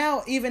awesome. And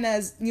now, even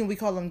as, we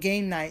call them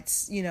game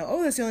nights,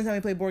 that's the only time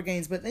we play board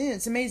games. But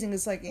it's amazing.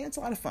 It's like, it's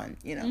a lot of fun,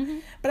 Mm-hmm.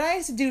 But I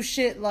used to do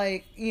shit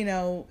like,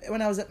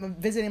 when I was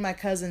visiting my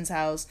cousin's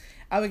house,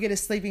 I would get a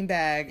sleeping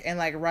bag and,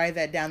 like, ride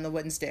that down the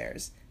wooden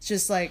stairs.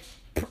 Just like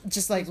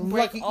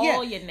lucky,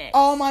 all your necks.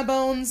 All my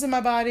bones in my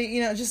body,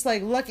 just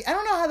like lucky. I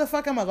don't know how the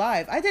fuck I'm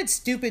alive. I did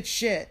stupid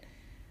shit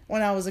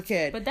when I was a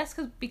kid. But that's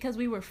because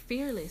we were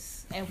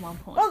fearless at one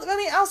point. Well, I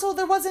mean, also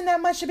there wasn't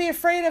that much to be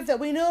afraid of that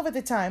we knew of at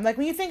the time. Like,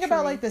 when you think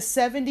about, like, the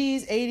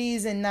 70s,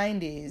 80s, and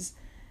 90s,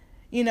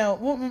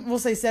 we'll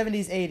say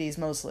 70s, 80s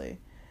mostly.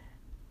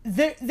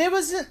 There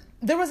was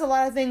a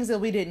lot of things that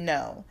we didn't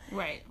know.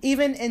 Right.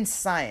 Even in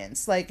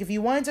science. Like, if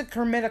you wanted to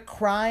commit a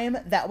crime,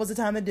 that was the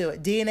time to do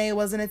it. DNA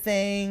wasn't a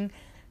thing.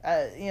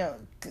 The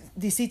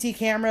CT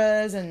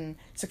cameras and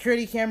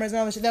security cameras and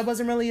all that shit, that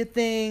wasn't really a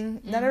thing.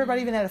 Mm-hmm. Not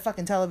everybody even had a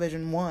fucking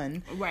television,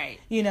 one. Right.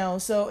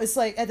 So it's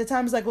like, at the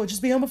time, it's like, well,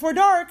 just be home before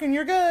dark and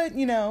you're good,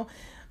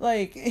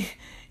 Like,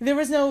 there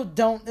was no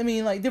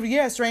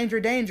stranger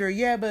danger,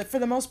 yeah, but for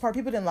the most part,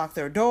 people didn't lock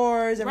their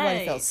doors.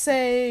 Everybody felt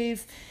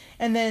safe.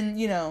 And then,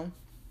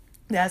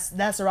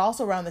 that's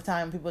also around the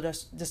time people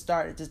just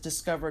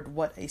discovered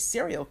what a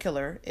serial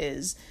killer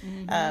is.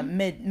 Mm-hmm.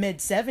 Mid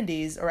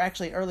 70s, or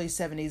actually early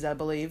 70s, I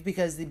believe,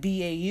 because the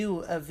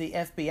BAU of the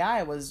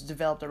FBI was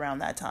developed around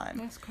that time.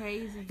 That's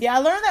crazy. Yeah, I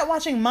learned that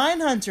watching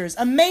Mindhunters.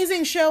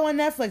 Amazing show on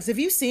Netflix. Have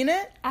you seen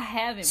it? I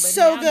haven't. But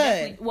so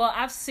good.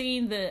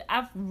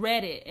 I've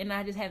read it, and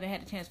I just haven't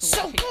had a chance to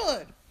watch it. So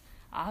good.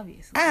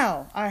 Obviously.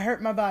 Ow, I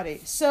hurt my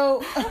body.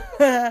 So,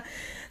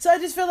 so I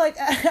just feel like...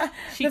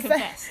 She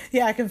confessed.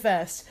 Yeah, I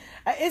confessed.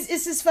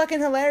 It's just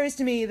fucking hilarious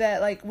to me that,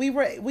 like,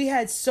 we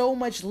had so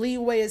much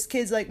leeway as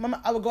kids. Like,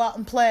 Mama, I would go out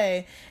and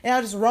play, and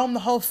I'll just roam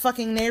the whole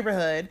fucking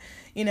neighborhood.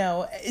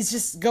 It's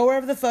just go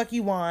wherever the fuck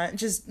you want.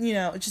 Just,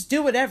 just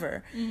do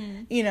whatever.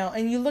 Mm-hmm.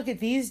 And you look at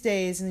these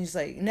days, and it's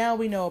like, now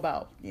we know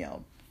about,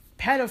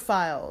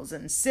 pedophiles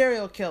and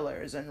serial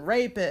killers and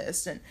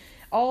rapists and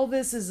all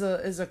this is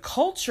a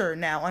culture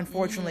now,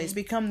 unfortunately. It's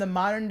become the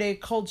modern day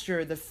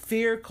culture, the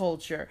fear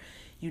culture.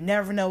 You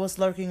never know what's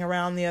lurking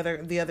around the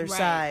other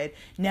side.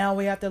 Now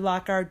we have to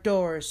lock our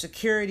doors,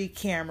 security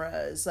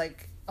cameras,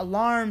 like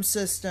alarm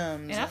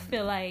systems. And I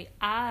feel like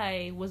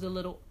I was a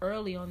little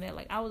early on that.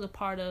 Like, I was a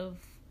part of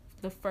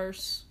the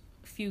first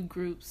few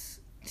groups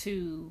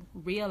to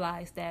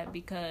realize that,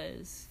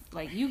 because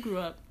like you grew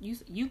up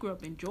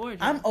in Georgia.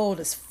 I'm old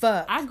as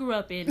fuck. I grew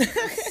up in the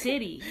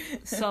city,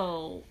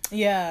 so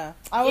yeah,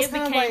 it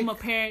became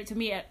apparent to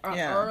me at an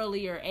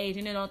earlier age.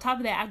 And then on top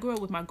of that, I grew up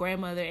with my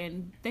grandmother,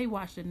 and they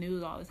watched the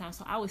news all the time,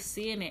 so I was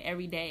seeing it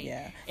every day.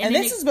 Yeah, and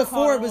this is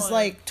before it was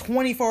like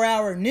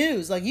 24-hour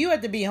news. Like, you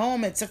had to be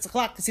home at 6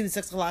 o'clock to see the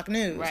 6 o'clock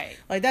news. Right.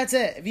 Like, that's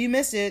it. If you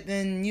missed it,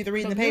 then you had to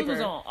read in the paper. The news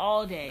was on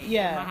all day.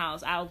 In my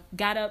house. I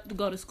got up to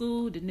go to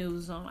school, the news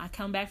was on. I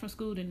come back from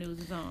school, the news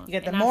is on. You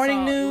get the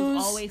morning news. It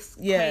was always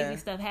crazy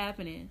stuff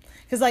happening.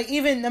 Because, like,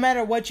 even no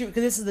matter what because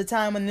this is the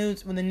time when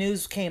the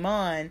news came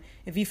on,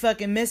 if you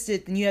fucking missed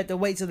it, then you had to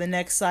wait till the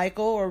next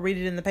cycle or read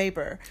it in the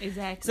paper.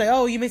 Exactly. It's like,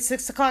 oh, you missed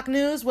 6 o'clock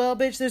news? Well,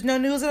 bitch, there's no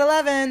news at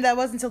 11. That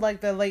wasn't until like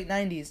the late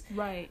 90s.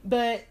 Right.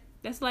 But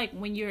that's like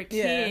when you're a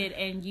kid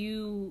and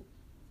you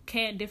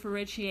can't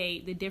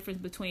differentiate the difference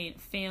between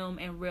film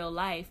and real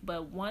life,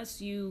 but as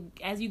you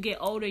get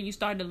older, you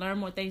start to learn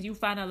more things. You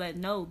find out that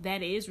no,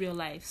 that is real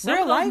life. Some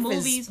real of life those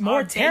movies is more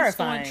are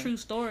terrifying. based on true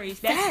stories.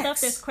 That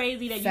stuff that's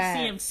crazy that you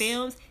see in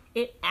films,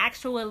 it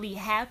actually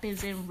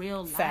happens in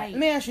real life. Let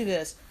me ask you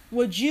this: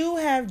 would you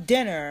have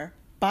dinner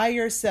by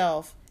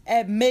yourself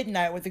at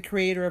midnight with the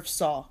creator of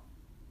Saw?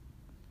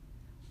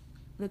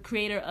 The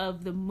creator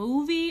of the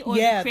movie, or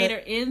the creator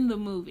in the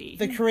movie?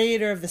 The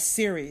creator of the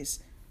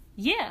series.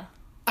 Yeah.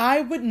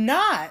 I would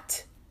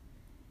not.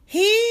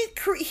 He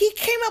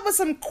came up with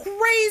some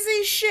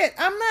crazy shit.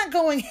 I'm not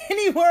going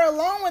anywhere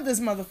alone with this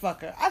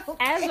motherfucker.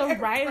 As a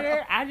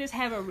writer, I just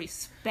have a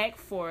respect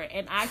for it,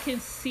 and I can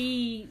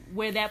see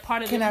where that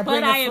part of it.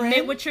 But I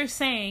admit what you're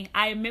saying.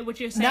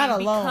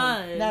 Not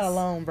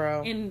alone,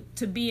 bro. And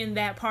to be in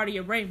that part of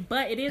your brain,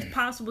 but it is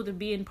possible to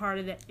be in part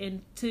of that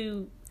and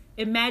to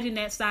imagine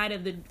that side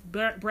of the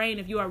brain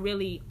if you are a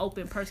really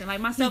open person.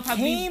 Like myself,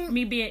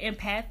 me being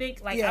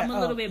empathic. Like I'm a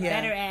little bit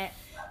better at.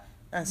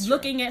 That's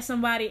looking true. At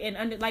somebody and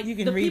you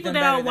can the people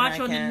that I watch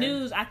on the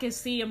news, I can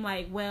see them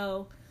like,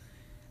 well,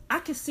 I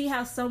can see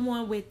how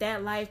someone with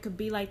that life could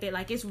be like that.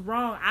 Like, it's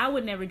wrong. I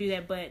would never do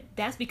that, but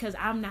that's because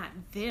I'm not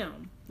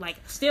them. Like,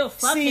 still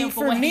fuck him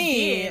for what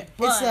he did.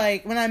 It's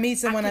like when I meet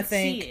someone, I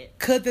think,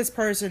 could this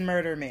person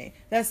murder me?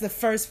 That's the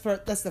first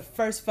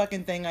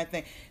fucking thing I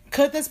think.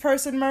 Could this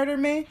person murder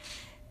me?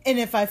 And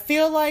if I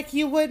feel like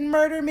you wouldn't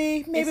murder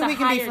me, maybe we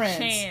can be friends.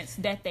 It's a higher chance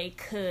that they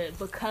could,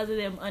 because of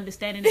them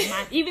understanding their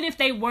mind. Even if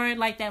they weren't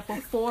like that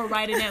before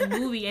writing that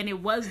movie and it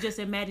was just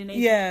imagination.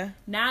 Yeah.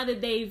 Now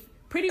that they've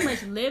pretty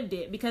much lived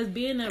it, because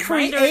being a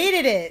writer...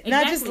 Created it,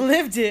 not just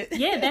lived it.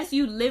 Yeah, that's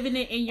you living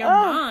it in your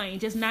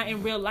mind, just not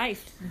in real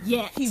life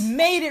yet. He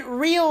made it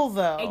real,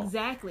 though.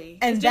 Exactly.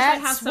 And it's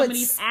that's just like how some of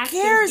these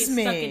actors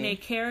get stuck in their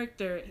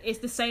character. It's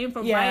the same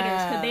for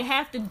writers, because they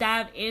have to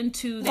dive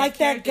into that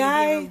character to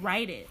be able to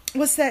write it.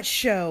 What's that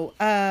show?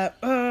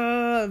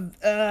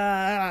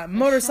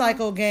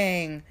 Motorcycle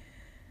Gang.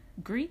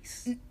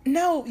 Grease?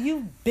 No,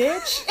 you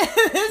bitch.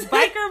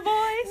 Biker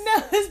Boys?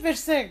 No, this bitch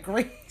said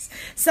Grease.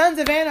 Sons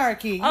of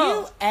Anarchy.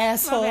 You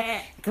asshole.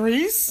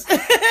 Grease?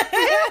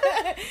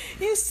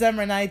 You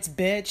Summer Nights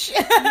bitch.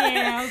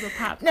 Yeah, I was a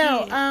pop kid.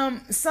 No,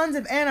 Sons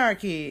of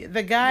Anarchy.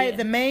 The guy,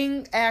 the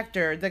main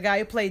actor, the guy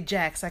who played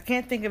Jax. I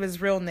can't think of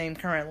his real name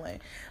currently.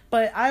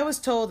 But I was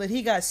told that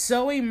he got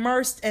so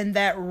immersed in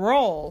that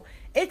role,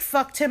 it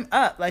fucked him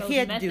up. Like, he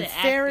had to do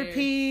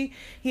therapy.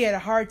 He had a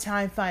hard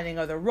time finding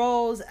other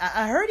roles.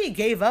 I heard he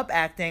gave up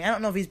acting. I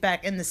don't know if he's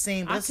back in the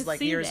scene, but this is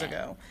like years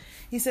ago.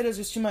 He said it was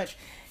just too much.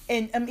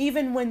 And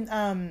even when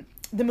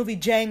the movie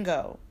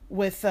Django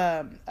with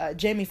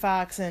Jamie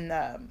Foxx and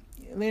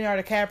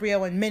Leonardo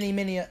DiCaprio and many,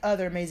 many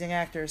other amazing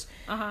actors.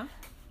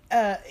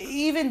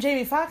 Even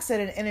Jamie Foxx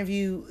said in an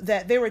interview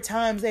that there were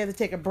times they had to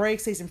take a break,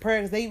 say some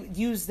prayers. They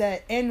used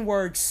that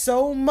N-word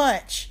so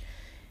much.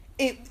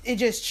 It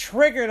just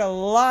triggered a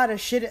lot of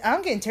shit.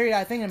 I'm getting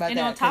teary-eyed thinking about that. And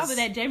on top of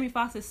that, Jamie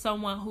Foxx is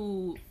someone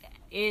who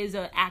is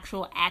an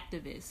actual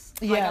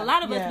activist. Like, a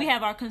lot of us, we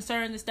have our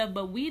concerns and stuff,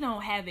 but we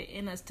don't have it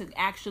in us to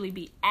actually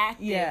be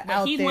active. Yeah,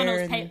 but he's one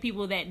of those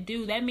people that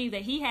do. That means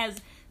that he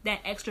has that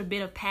extra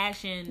bit of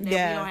passion that we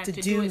don't have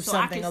to do it. So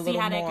I can see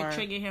how that could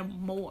trigger him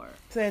more.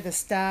 So they had to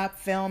stop,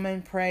 film,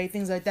 and pray,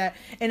 things like that.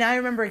 And I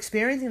remember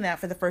experiencing that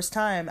for the first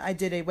time. I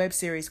did a web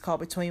series called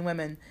Between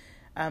Women.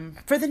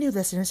 For the new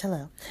listeners,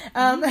 hello.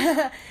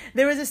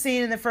 There was a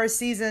scene in the first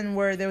season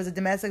where there was a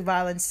domestic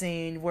violence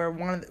scene where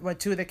one of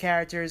the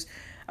characters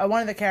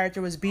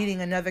was beating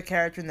another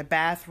character in the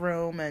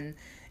bathroom, and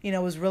it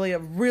was really a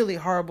really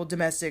horrible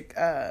domestic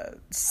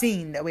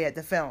scene that we had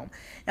to film.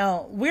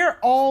 Now, we're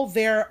all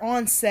there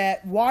on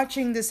set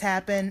watching this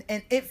happen,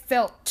 and it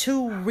felt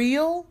too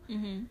real.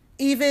 Mm-hmm.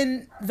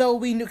 even though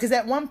we knew, because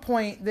at one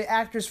point the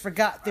actors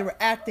forgot they were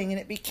acting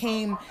and it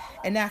became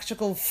an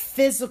actual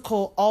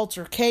physical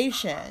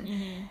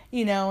altercation,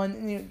 you know,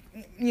 and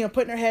you know,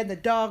 putting her head in the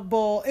dog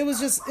bowl. It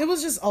was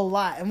just a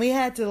lot, and we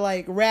had to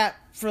like rap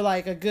for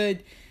like a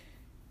good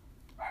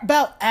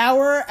about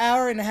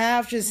hour and a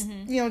half, just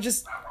you know,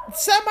 just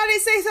somebody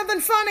say something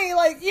funny,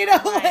 like, you know,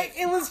 right. Like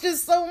it was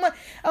just so much.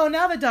 Oh,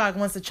 now the dog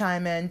wants to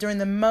chime in during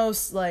the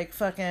most like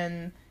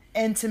fucking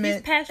intimate.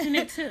 He's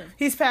passionate too.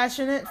 He's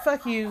passionate.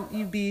 Fuck you,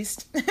 you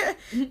beast.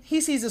 He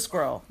sees a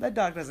squirrel. That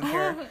dog doesn't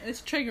care. It's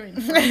triggering.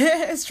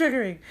 It's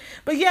triggering.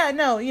 But yeah,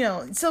 no, you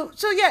know, so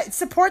yeah,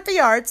 support the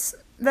arts.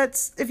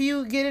 That's, if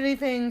you get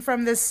anything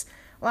from this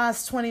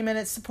last 20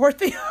 minutes, support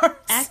the arts.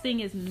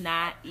 Acting is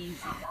not easy.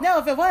 No,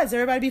 if it was,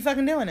 everybody'd be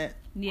fucking doing it.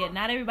 Yeah,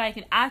 not everybody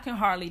can. I can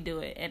hardly do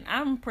it, and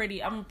I'm a pretty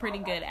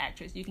good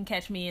actress. You can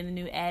catch me in the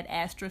new Ad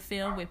Astra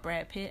film with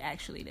Brad Pitt.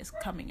 Actually, that's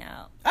coming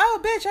out.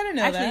 Oh, bitch, I didn't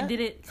know that. Actually,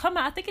 did it come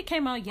out? I think it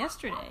came out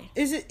yesterday.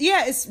 Is it?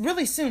 Yeah, it's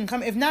really soon.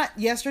 If not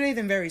yesterday,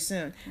 then very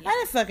soon. Yeah. I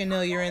didn't fucking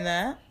know you're in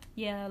that.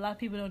 Yeah, a lot of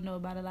people don't know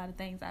about a lot of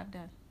things I've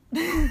done.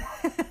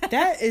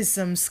 That is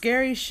some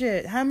scary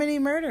shit. How many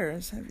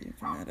murders have you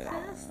committed?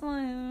 That's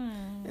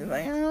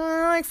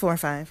like 4 or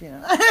 5, you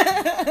know.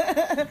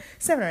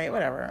 7 or 8,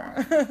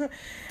 whatever.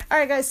 All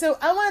right, guys. So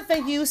I want to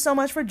thank you so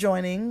much for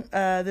joining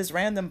this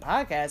random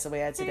podcast that we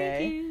had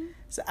today. Thank you.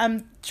 So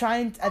I'm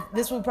trying.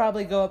 This will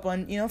probably go up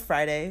on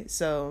Friday.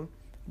 So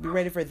be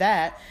ready for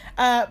that.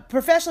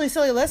 Professionally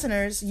silly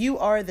listeners, you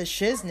are the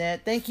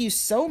shiznit. Thank you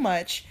so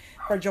much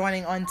for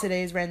joining on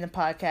today's random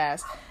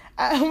podcast.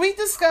 We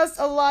discussed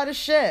a lot of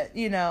shit,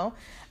 you know.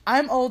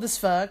 I'm old as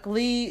fuck.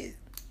 Lee,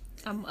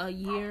 I'm a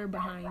year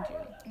behind you.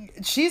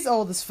 She's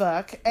old as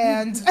fuck.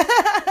 And it's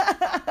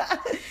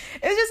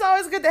just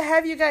always good to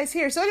have you guys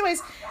here. So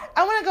anyways,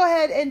 I want to go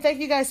ahead and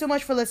thank you guys so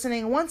much for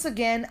listening. Once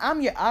again,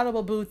 I'm your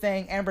Audible Boo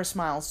Thing, Amber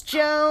Smiles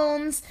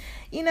Jones.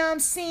 You know what I'm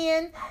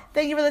saying?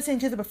 Thank you for listening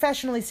to the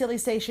Professionally Silly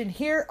Station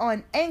here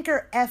on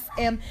Anchor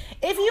FM.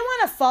 If you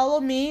want to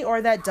follow me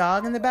or that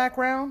dog in the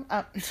background,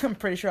 I'm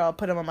pretty sure I'll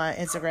put him on my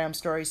Instagram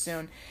story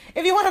soon.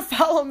 If you want to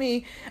follow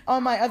me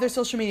on my other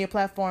social media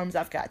platforms,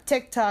 I've got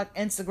TikTok,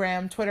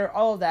 Instagram, Twitter,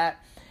 all of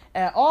that.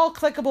 All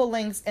clickable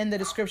links in the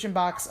description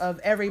box of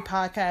every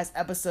podcast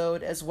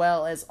episode, as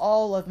well as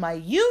all of my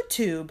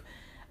YouTube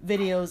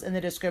videos in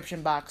the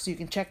description box, so you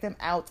can check them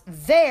out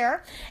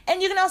there.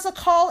 And you can also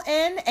call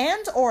in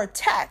and or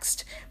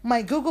text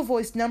my Google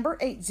Voice number,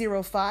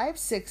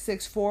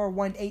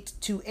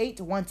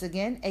 805-664-1828. Once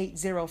again,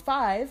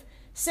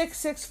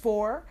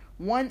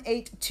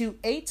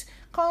 805-664-1828.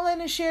 Call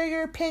in and share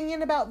your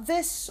opinion about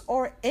this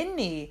or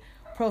any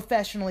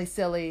professionally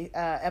silly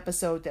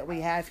episode that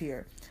we have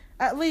here.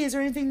 Lee, is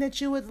there anything that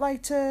you would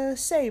like to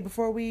say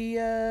before we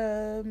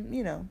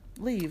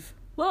leave?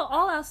 Well,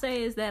 all I'll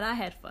say is that I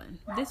had fun.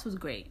 This was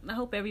great. I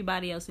hope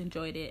everybody else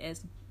enjoyed it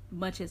as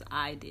much as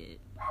I did.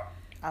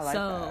 I like that.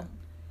 So,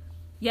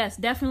 yes,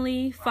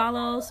 definitely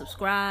follow,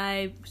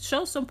 subscribe,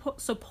 show some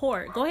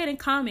support. Go ahead and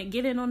comment.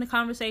 Get in on the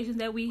conversations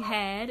that we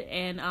had.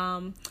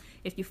 And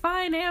if you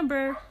find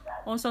Amber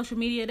on social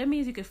media, that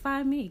means you can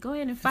find me. Go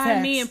ahead and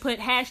find me and put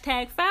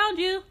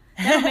 #FoundYou.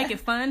 That'll make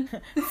it fun.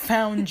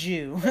 Found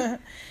you.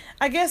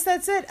 I guess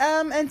that's it.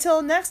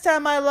 Until next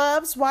time, my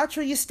loves, watch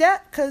where you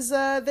step, because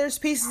there's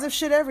pieces of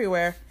shit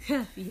everywhere.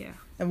 Yeah.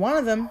 And one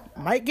of them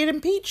might get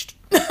impeached.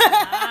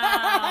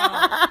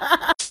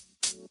 Wow.